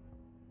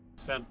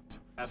 St.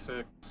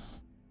 Essex,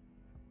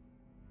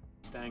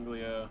 East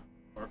Anglia,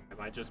 or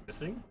am I just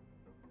missing?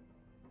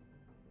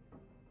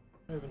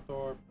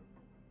 Raventhorpe.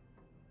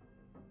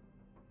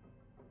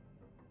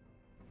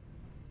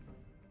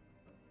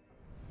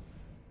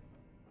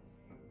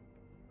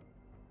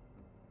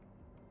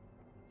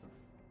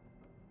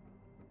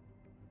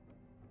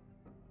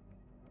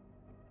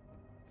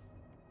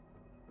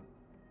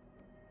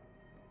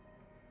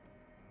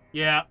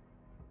 Yeah.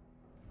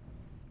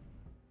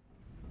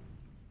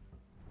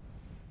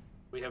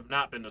 We have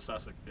not been to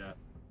Sussex yet.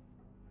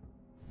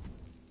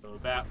 So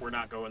that, we're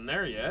not going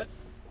there yet.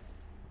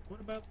 What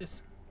about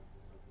this?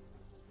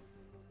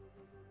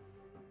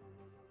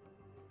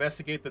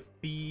 Investigate the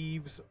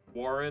thieves'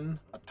 warren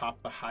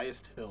atop the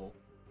highest hill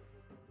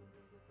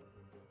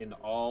in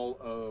all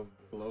of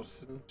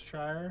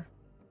Gloucestershire,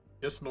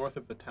 just north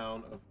of the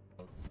town of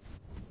Gloucester.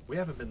 We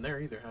haven't been there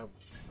either, have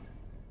we?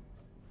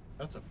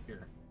 That's up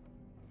here.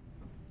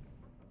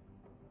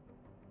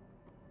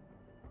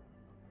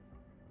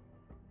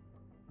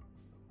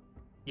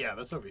 Yeah,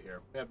 that's over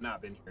here. We have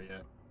not been here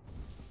yet.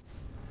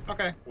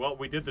 Okay, well,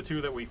 we did the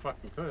two that we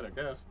fucking could, I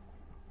guess.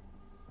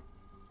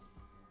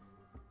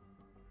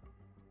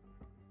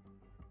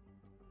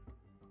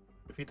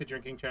 Defeat the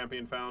drinking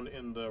champion found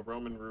in the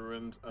Roman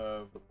ruins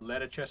of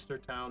Leicester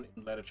Town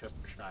in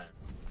Leicestershire.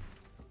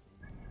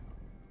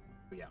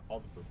 But yeah, all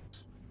the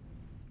books.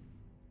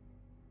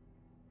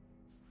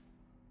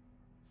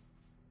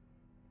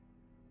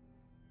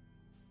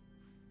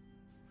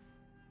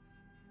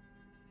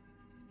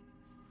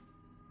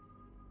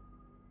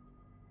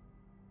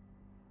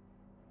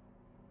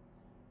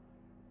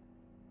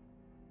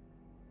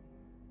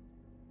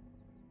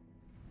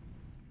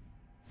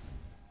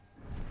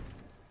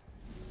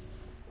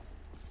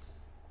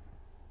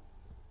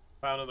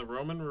 Found in the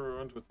Roman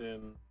ruins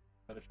within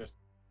Leicester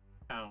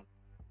Town.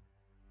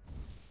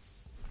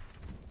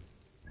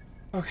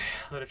 Okay,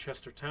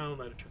 Leicester Town,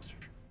 Leicester.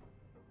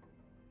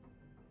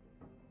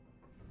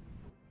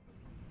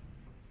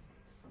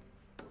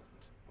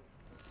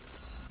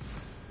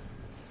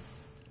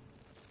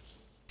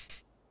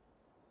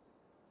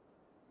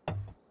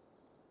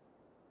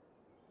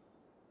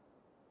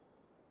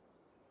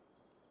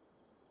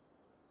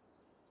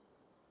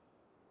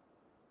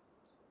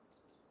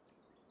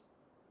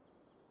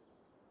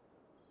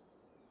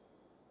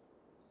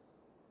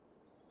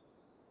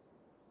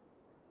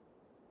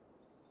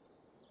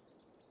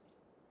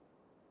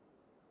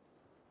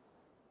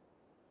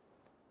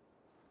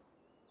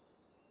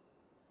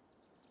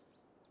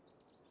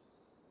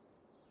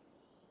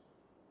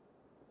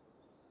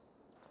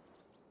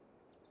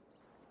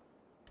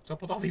 What's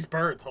up with all these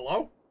birds?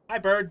 Hello? Hi,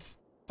 birds.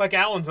 It's like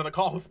Alan's on a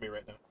call with me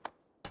right now.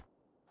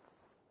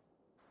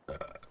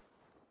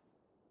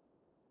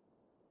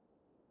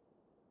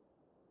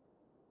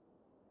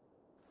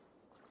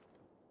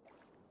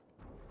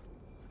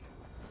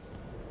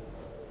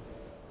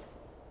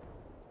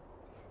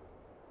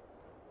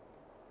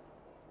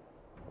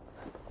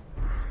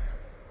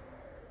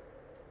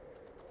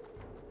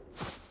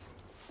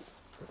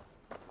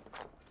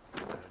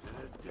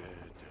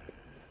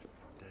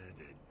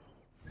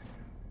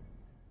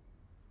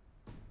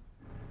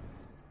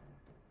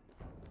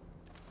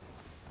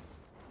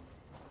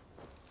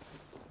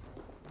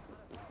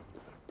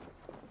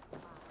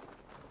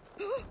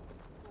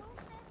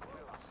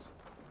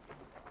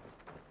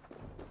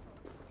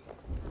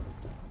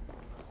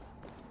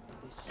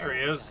 There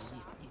he is.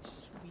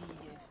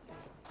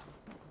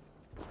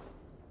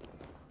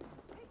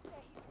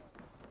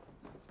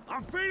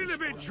 I'm feeling a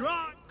bit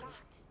drunk.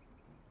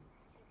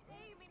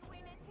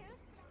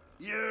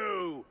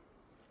 You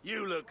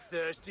look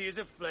thirsty as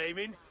a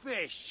flaming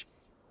fish.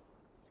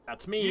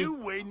 That's me. You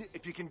win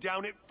if you can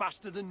down it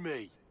faster than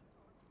me.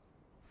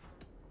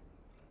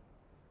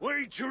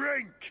 We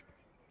drink.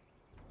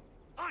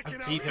 I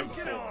can beat him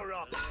get before.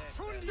 all up.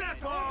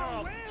 Step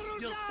off.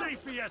 You'll see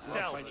for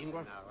yourself.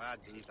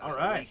 All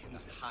right.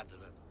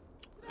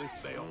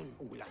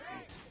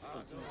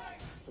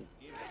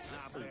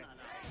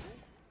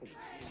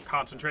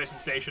 Concentration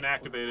station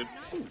activated.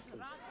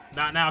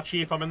 Not now,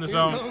 Chief. I'm in the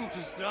zone. Long to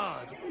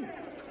start.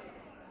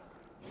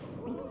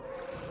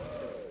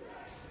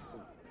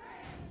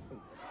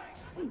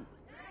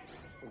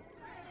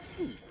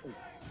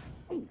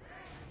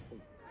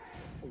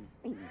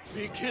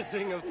 Be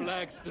kissing a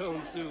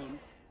flagstone soon.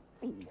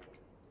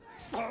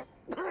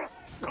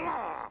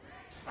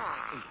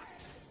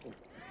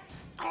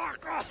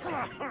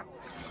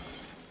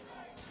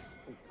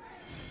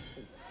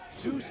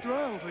 Too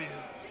strong for you.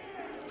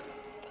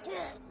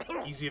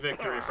 Easy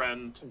victory,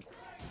 friend.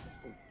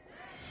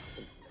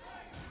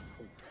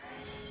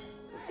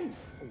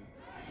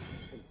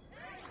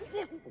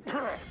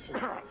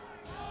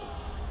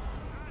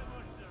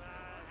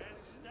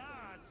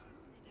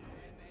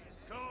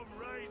 Come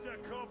raise a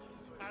cup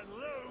and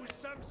lose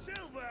some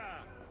silver.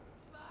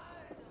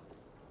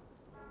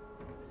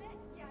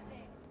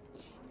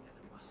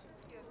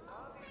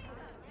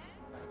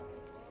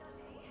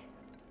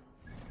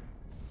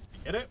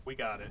 Get it? We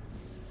got it.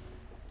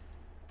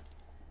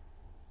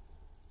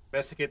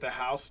 Investigate the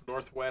house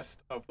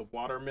northwest of the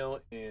watermill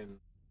in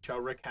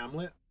Chelrick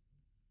Hamlet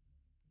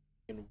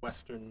in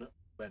western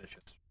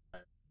Leicestershire.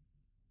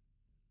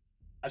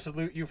 I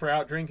salute you for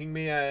out drinking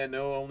me. I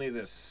know only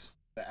this.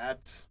 The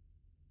ads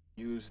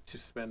used to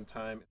spend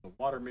time in the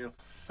watermill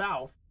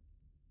south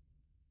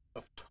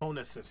of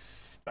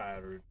Tonis's.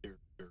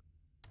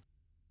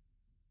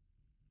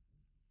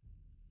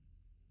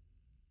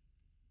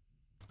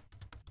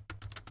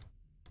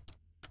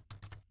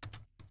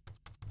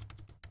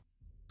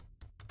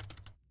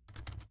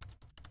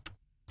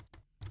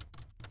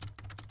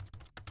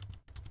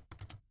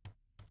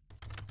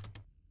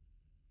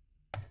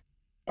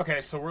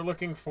 Okay, so we're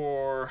looking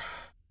for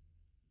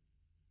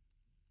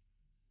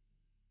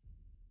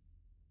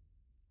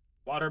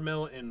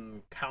watermill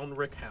in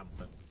Cownrick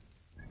Hamlet.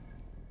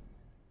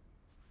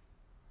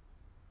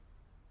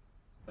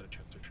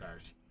 Leicestershire.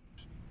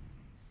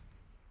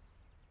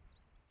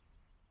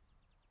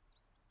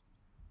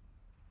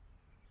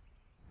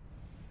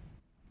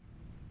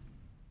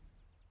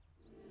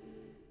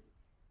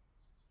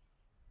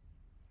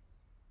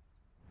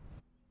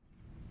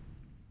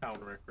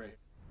 Cownrick, right?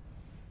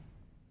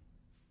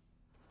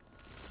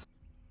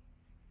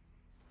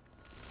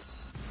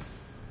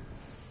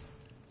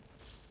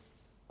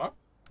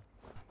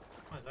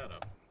 Why is that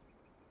up?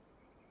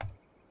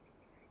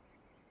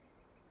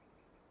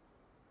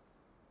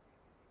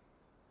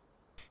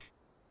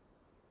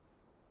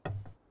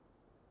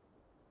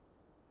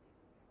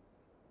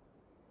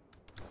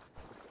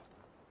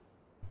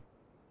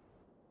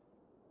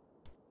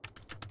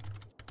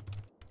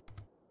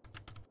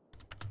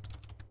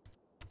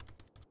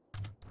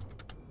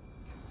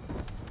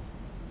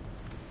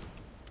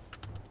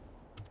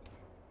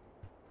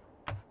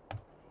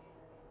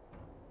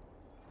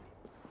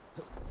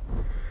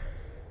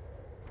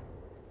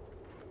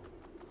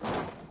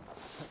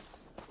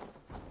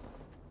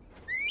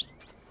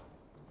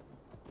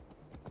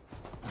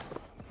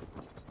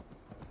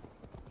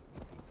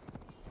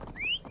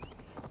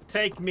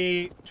 Take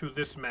me to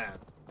this man.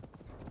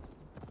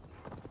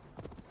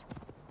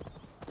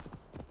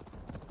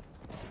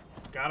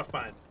 Gotta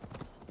find him.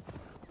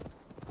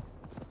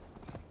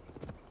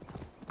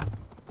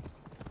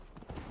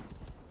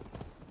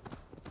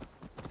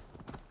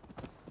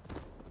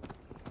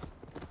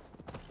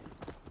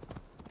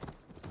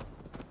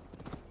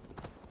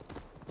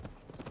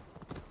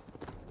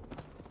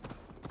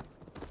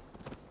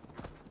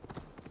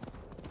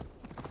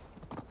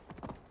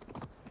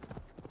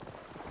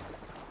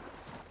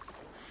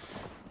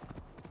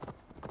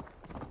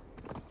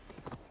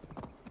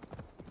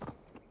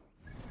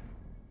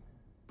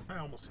 I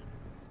almost hit him.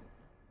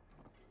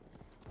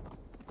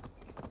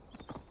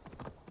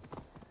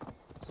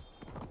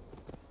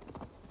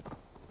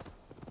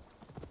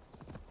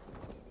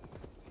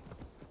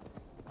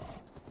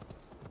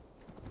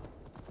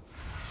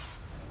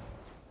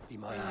 be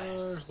my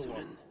eyes, There's the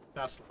water. Sunan.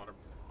 That's the water.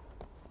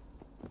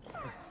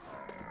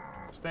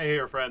 Stay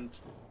here,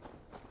 friends.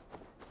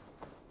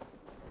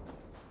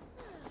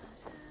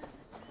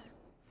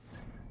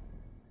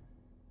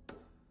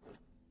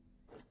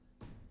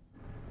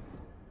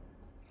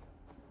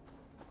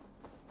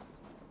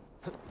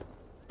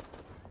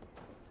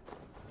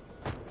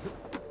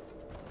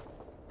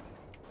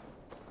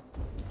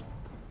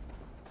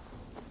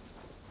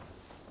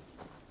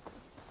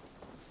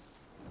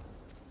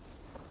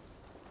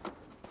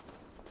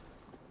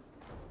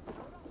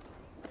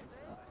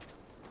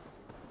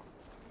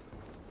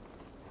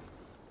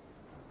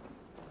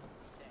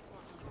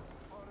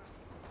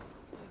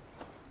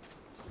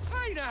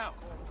 Hey now!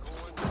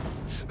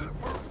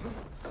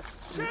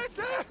 Shit!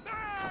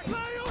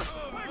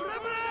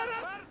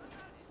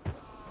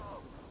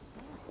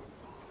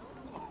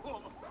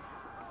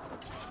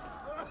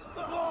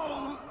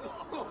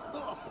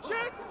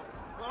 Shit!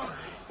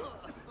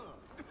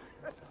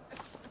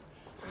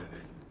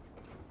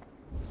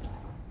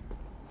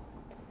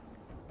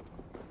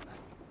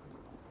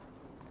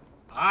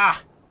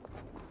 Ah!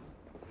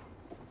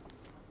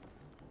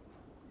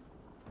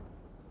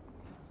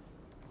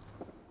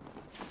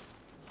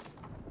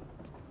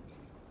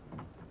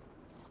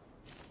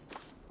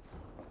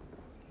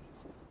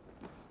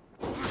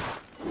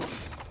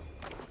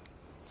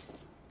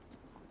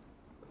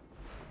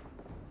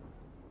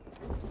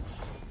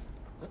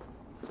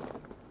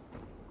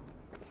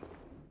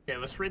 Okay,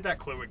 let's read that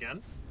clue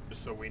again,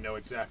 just so we know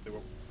exactly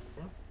what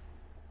we're looking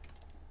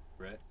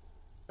for. Right.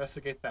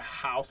 Investigate the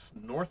house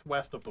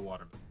northwest of the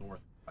water.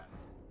 Northwest.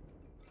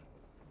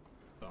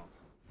 So,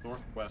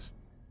 northwest.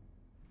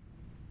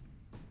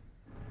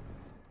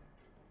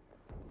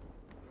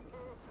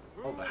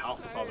 Oh, the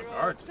house with all the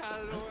guards.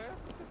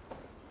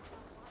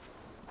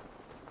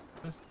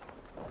 This.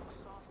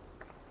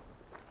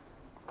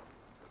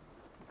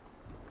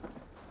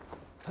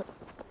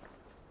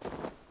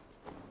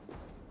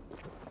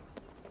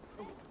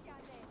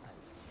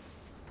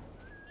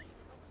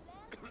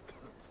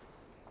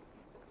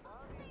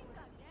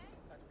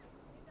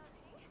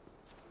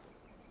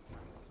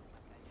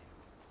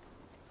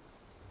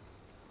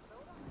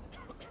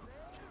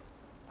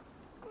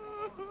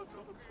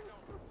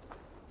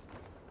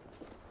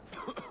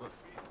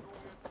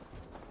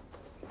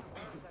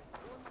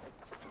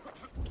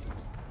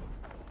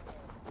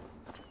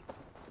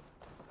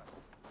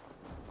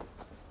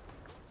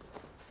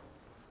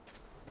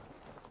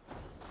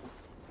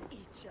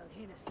 Shall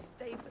hin a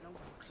staple on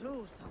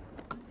clothes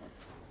on.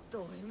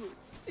 Though he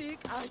would seek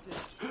idle.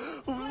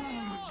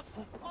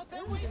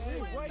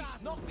 Wait,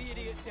 knock the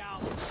idiot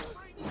down.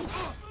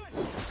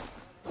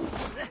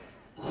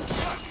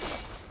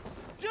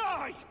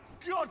 Die!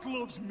 God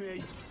loves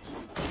me.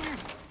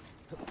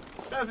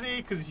 Does he?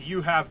 Because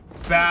you have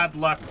bad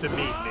luck to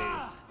meet me.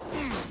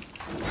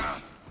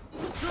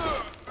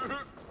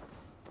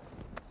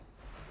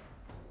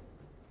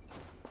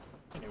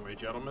 Anyway,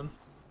 gentlemen.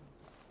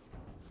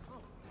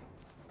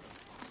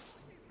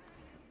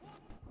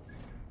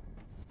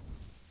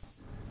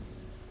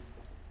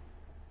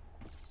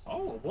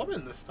 Oh, a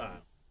woman this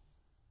time.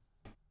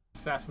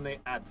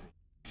 Assassinate Adzi.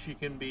 She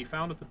can be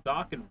found at the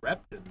dock in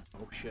Repton.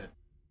 Oh shit.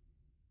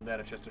 That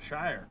in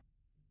Chestershire.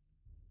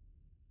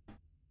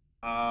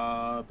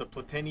 The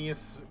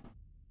Platanius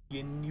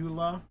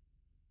Ginula,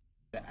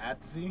 the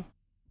Adzi.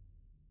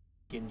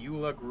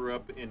 Ginula grew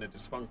up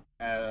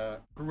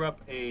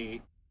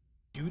a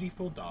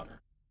dutiful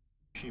daughter.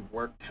 She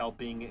worked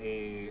helping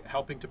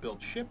to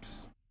build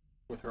ships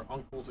with her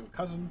uncles and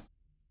cousins.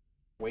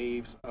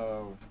 Waves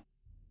of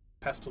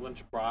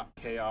pestilence brought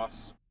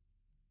chaos,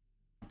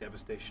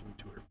 devastation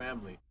to her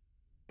family,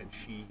 and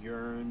she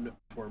yearned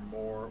for a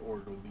more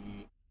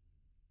orderly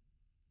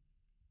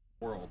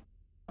world.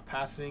 A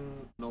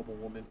passing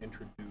noblewoman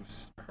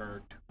introduced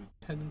her to the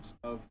tenets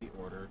of the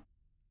order,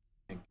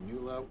 and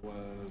Ginula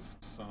was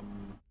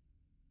soon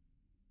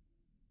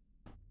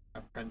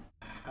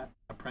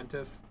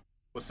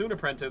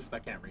apprenticed, I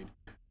can't read.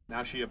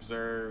 Now she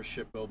observes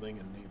shipbuilding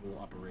and naval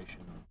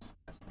operations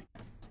as the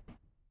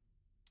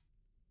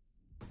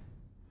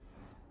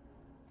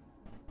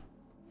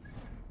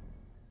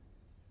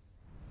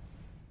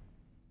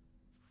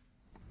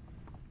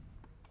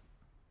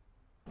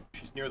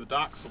She's near the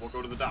docks, so we'll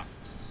go to the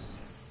docks.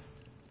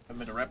 Haven't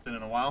been to Repton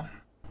in a while.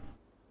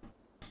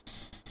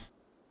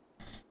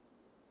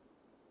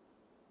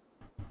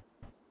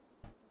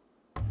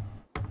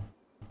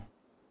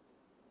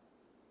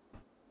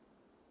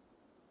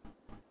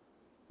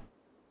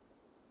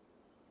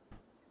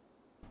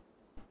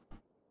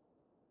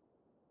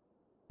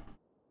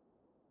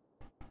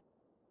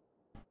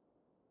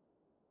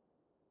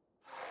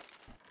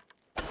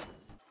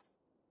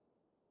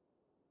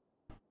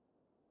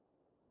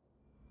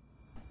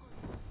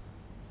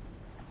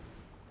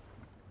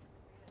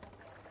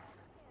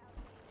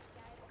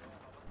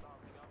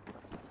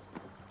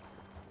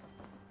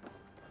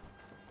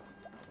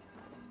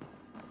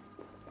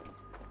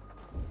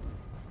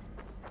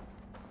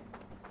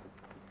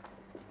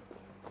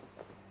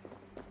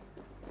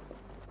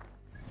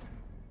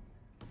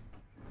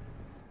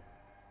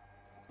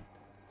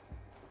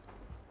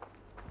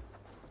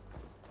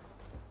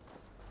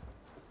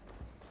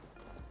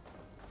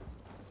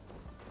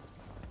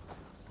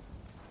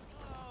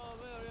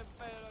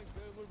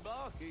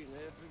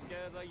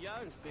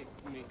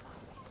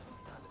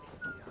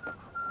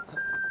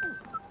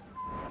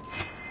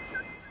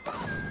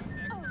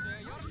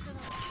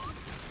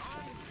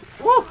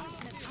 Woo!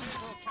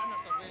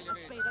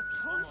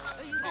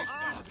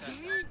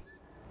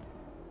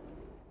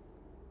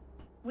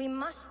 We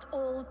must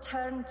all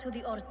turn to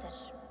the Order.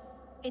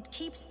 It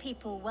keeps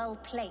people well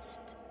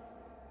placed.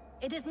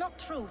 It is not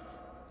truth,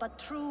 but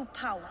true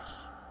power.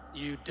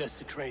 You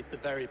desecrate the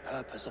very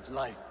purpose of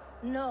life.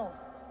 No.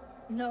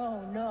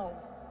 No, no.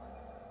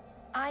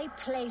 I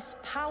place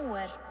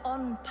power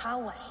on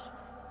power.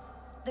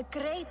 The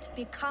great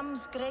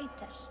becomes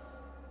greater.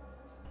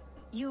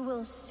 You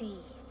will see.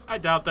 I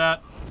doubt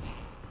that.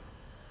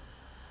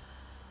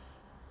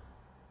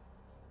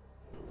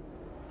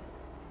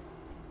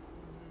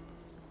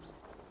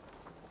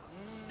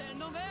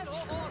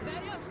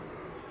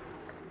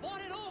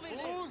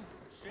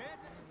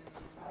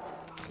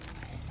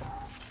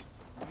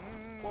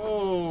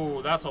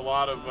 Whoa, that's a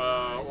lot of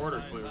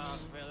order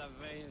clues.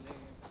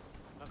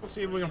 Let's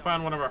see if we can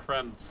find one of our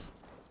friends.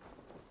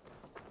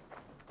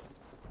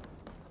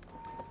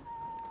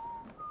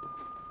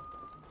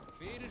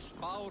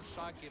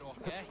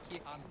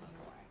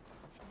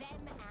 Them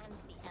and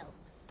the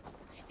elves.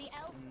 The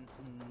elves.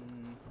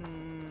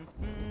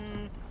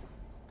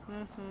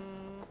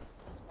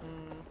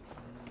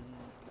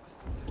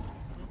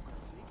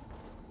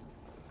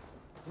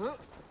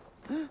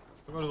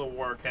 I'll go to the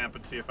war camp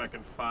and see if I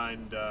can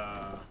find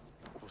I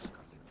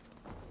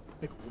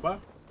think Uba? I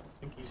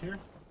think he's here.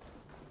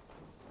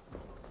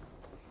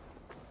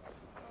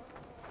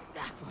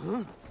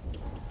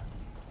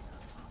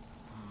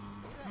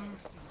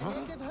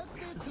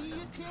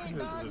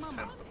 This is his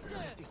temple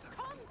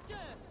here.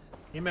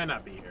 He may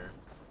not be here.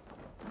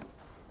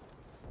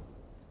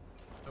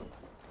 Oh.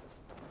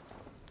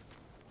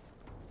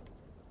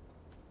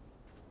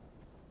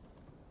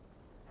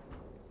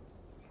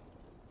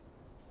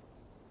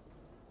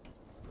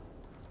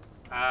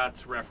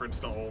 That's reference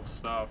to old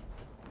stuff.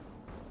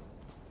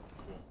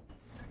 Cool.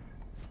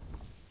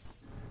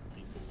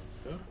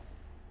 Good.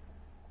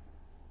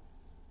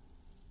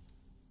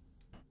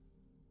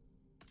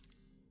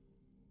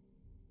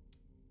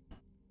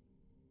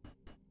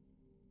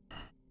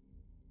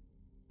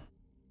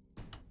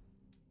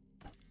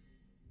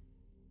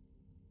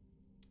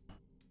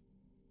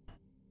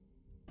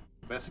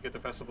 Investigate the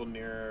festival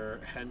near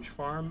Henge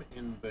Farm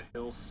in the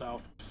hills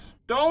south of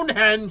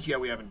Stonehenge. Yeah,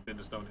 we haven't been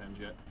to Stonehenge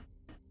yet.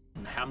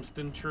 In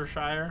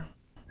Hamptonshire.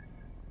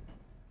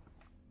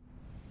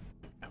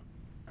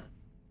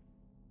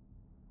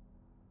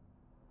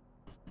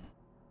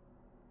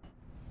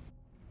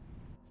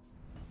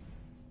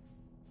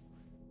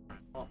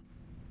 Oh.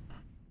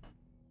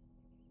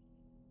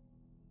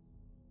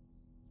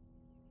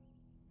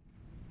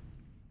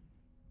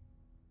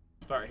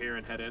 Start here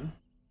and head in.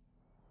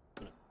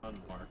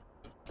 Unmarked.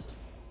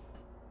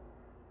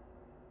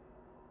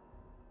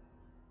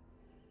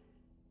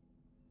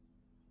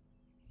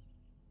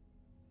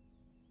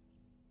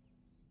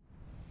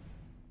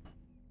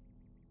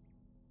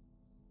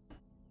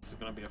 This is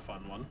going to be a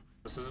fun one.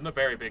 This isn't a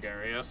very big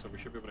area, so we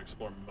should be able to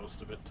explore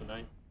most of it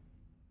tonight.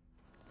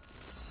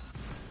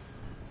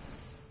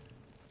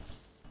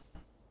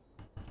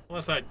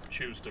 Unless I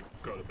choose to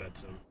go to bed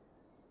soon.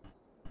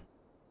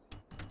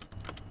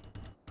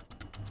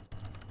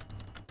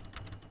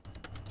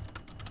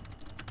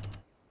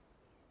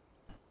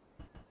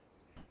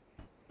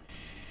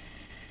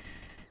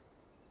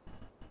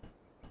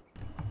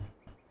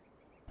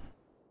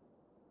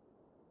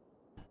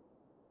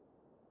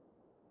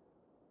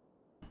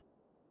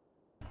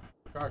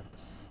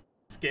 Regardless,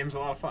 this game's a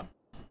lot of fun.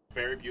 It's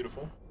very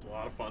beautiful. It's a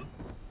lot of fun.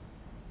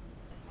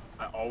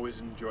 I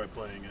always enjoy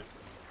playing it.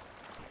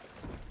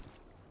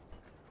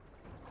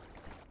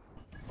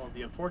 Well,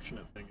 the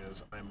unfortunate thing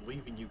is I'm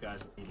leaving you guys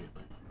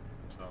immediately,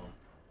 so...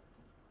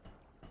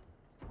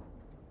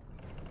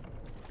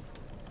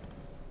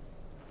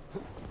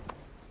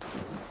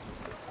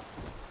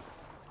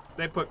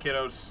 Stay put,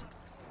 kiddos.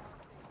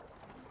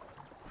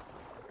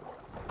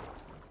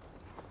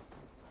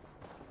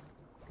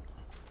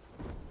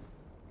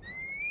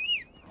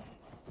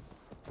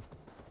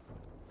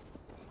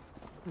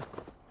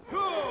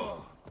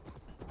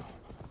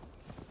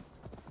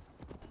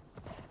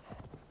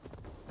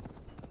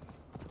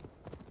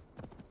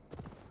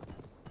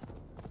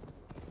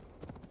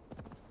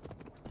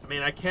 I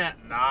mean, I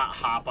can't not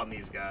hop on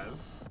these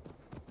guys.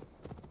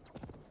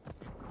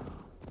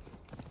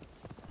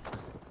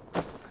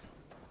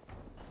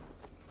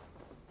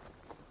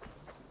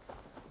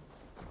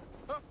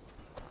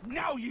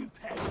 Now you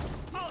pay!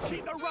 I'll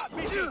keep the rot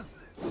busy!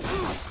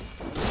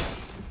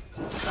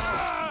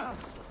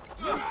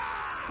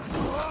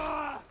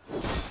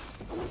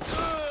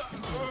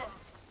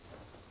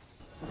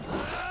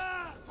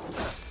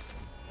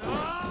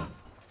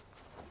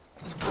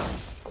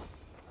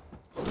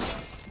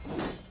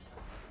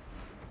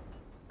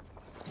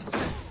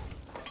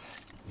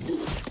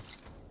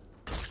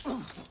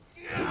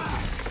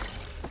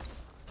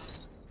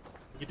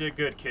 You did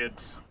good,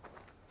 kids.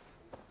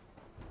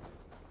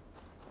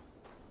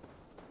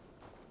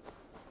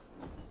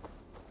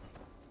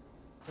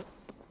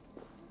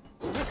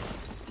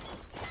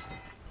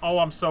 Oh,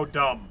 I'm so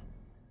dumb.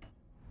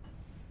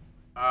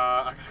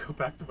 I gotta go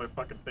back to my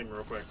fucking thing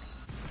real quick.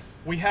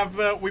 We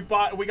have, we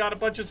got a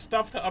bunch of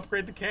stuff to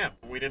upgrade the camp.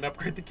 We didn't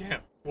upgrade the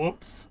camp.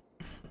 Whoops.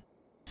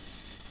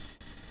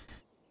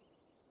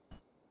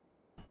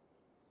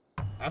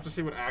 I have to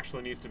see what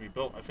actually needs to be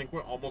built. I think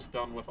we're almost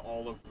done with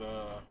all of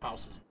the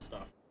houses and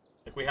stuff.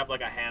 Like, we have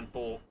like a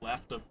handful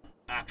left of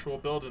actual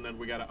builds, and then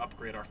we gotta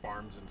upgrade our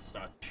farms and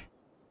such.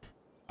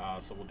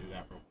 So we'll do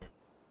that real quick.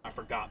 I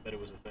forgot that it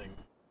was a thing.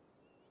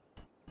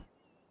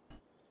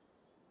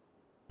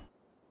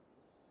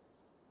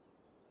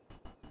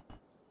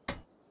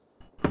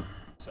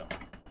 So,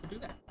 we'll do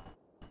that.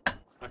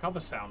 Like how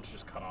the sounds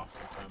just cut off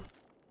sometimes.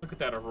 Look at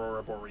that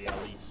Aurora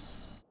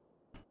Borealis.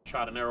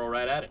 Shot an arrow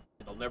right at it.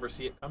 It'll never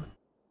see it coming.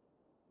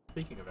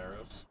 Speaking of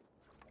arrows.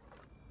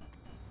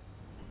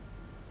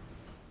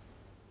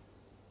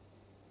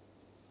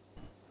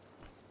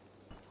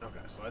 Okay,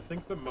 so I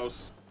think the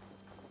most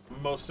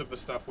of the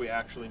stuff we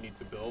actually need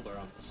to build are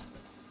on this.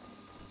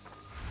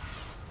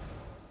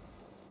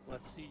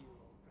 Let's see you,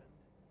 old friend.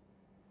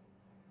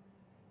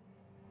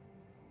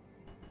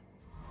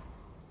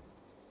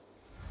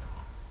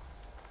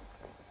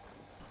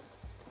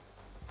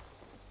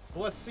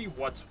 Well, let's see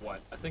what's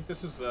what. I think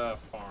this is a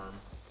farm.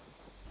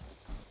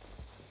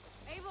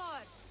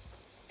 Eivor,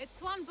 it's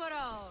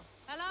Swanborough.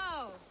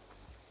 Hello.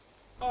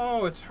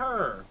 Oh, it's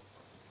her.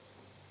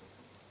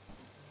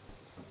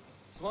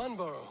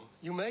 Swanborough,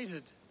 you made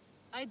it.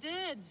 I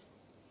did.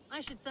 I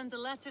should send a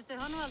letter to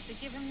Hunwald to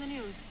give him the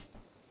news.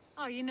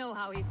 Oh, you know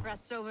how he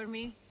frets over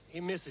me.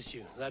 He misses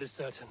you, that is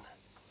certain.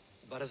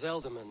 But as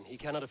Elderman, he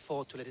cannot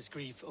afford to let his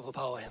grief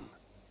overpower him.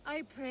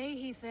 I pray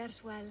he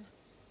fares well.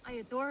 I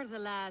adore the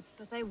lad,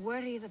 but I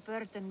worry the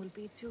burden will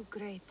be too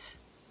great.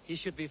 He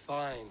should be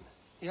fine.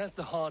 He has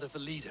the heart of a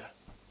leader.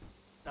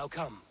 Now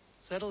come,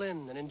 settle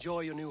in and enjoy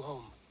your new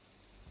home.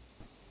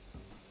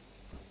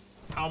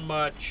 How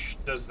much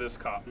does this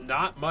cost?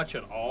 Not much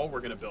at all. We're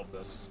gonna build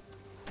this.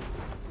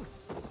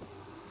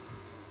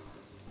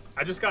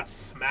 I just got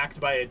smacked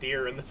by a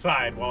deer in the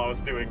side while I was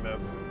doing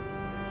this.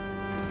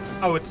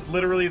 Oh, it's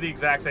literally the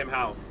exact same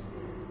house.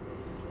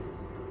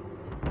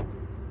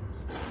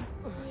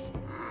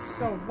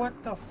 Yo,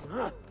 what the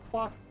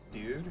fuck,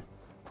 dude?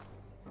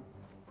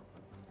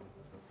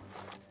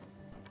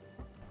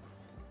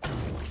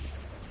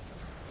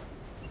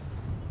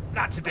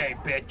 Not today,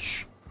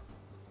 bitch.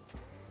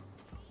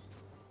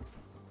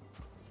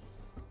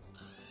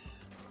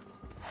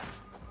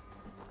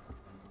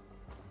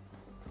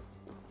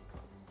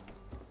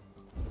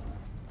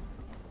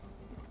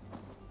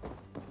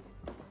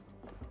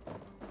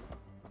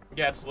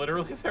 Yeah, it's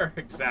literally their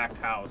exact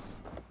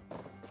house.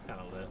 Kind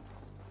of lit.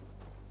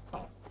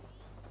 Oh.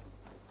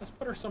 Let's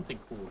put her something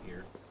cool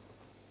here.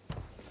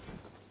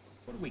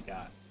 What do we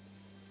got?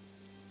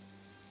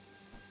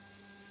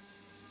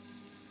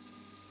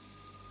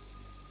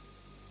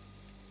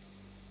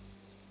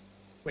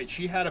 Wait,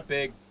 she had a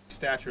big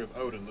statue of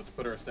Odin. Let's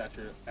put her a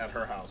statue at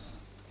her house.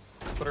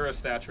 Let's put her a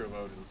statue of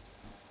Odin.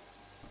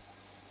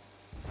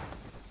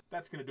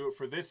 That's going to do it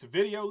for this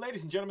video.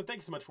 Ladies and gentlemen, thank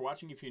you so much for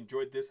watching. If you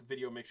enjoyed this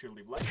video, make sure to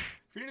leave a like. If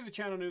you're new to the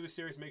channel, new to the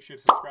series, make sure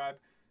to subscribe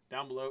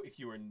down below. If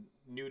you are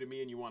new to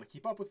me and you want to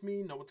keep up with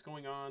me, know what's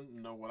going on,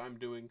 know what I'm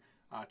doing,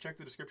 check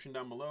the description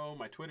down below.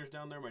 My Twitter's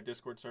down there, my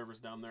Discord server's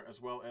down there,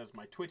 as well as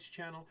my Twitch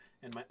channel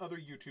and my other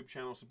YouTube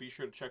channel. So be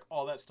sure to check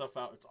all that stuff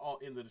out. It's all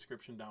in the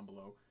description down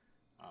below.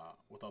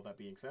 With all that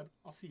being said,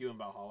 I'll see you in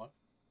Valhalla.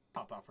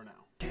 Ta-ta for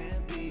now.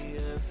 Can't be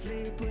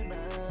asleep when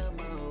I'm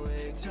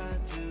awake,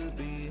 trying to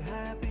be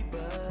happy,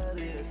 but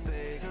it's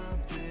fake.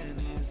 Something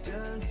is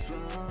just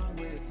wrong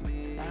with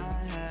me. I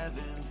have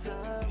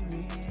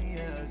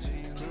insomnia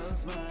dreams.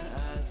 Close my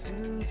eyes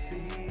to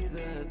see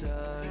the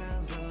dark.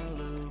 Sounds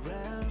all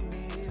around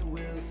me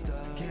will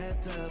stop.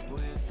 Get up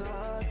with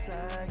thoughts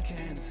I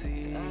can't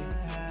see. I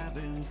have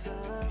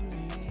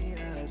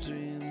insomnia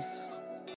dreams.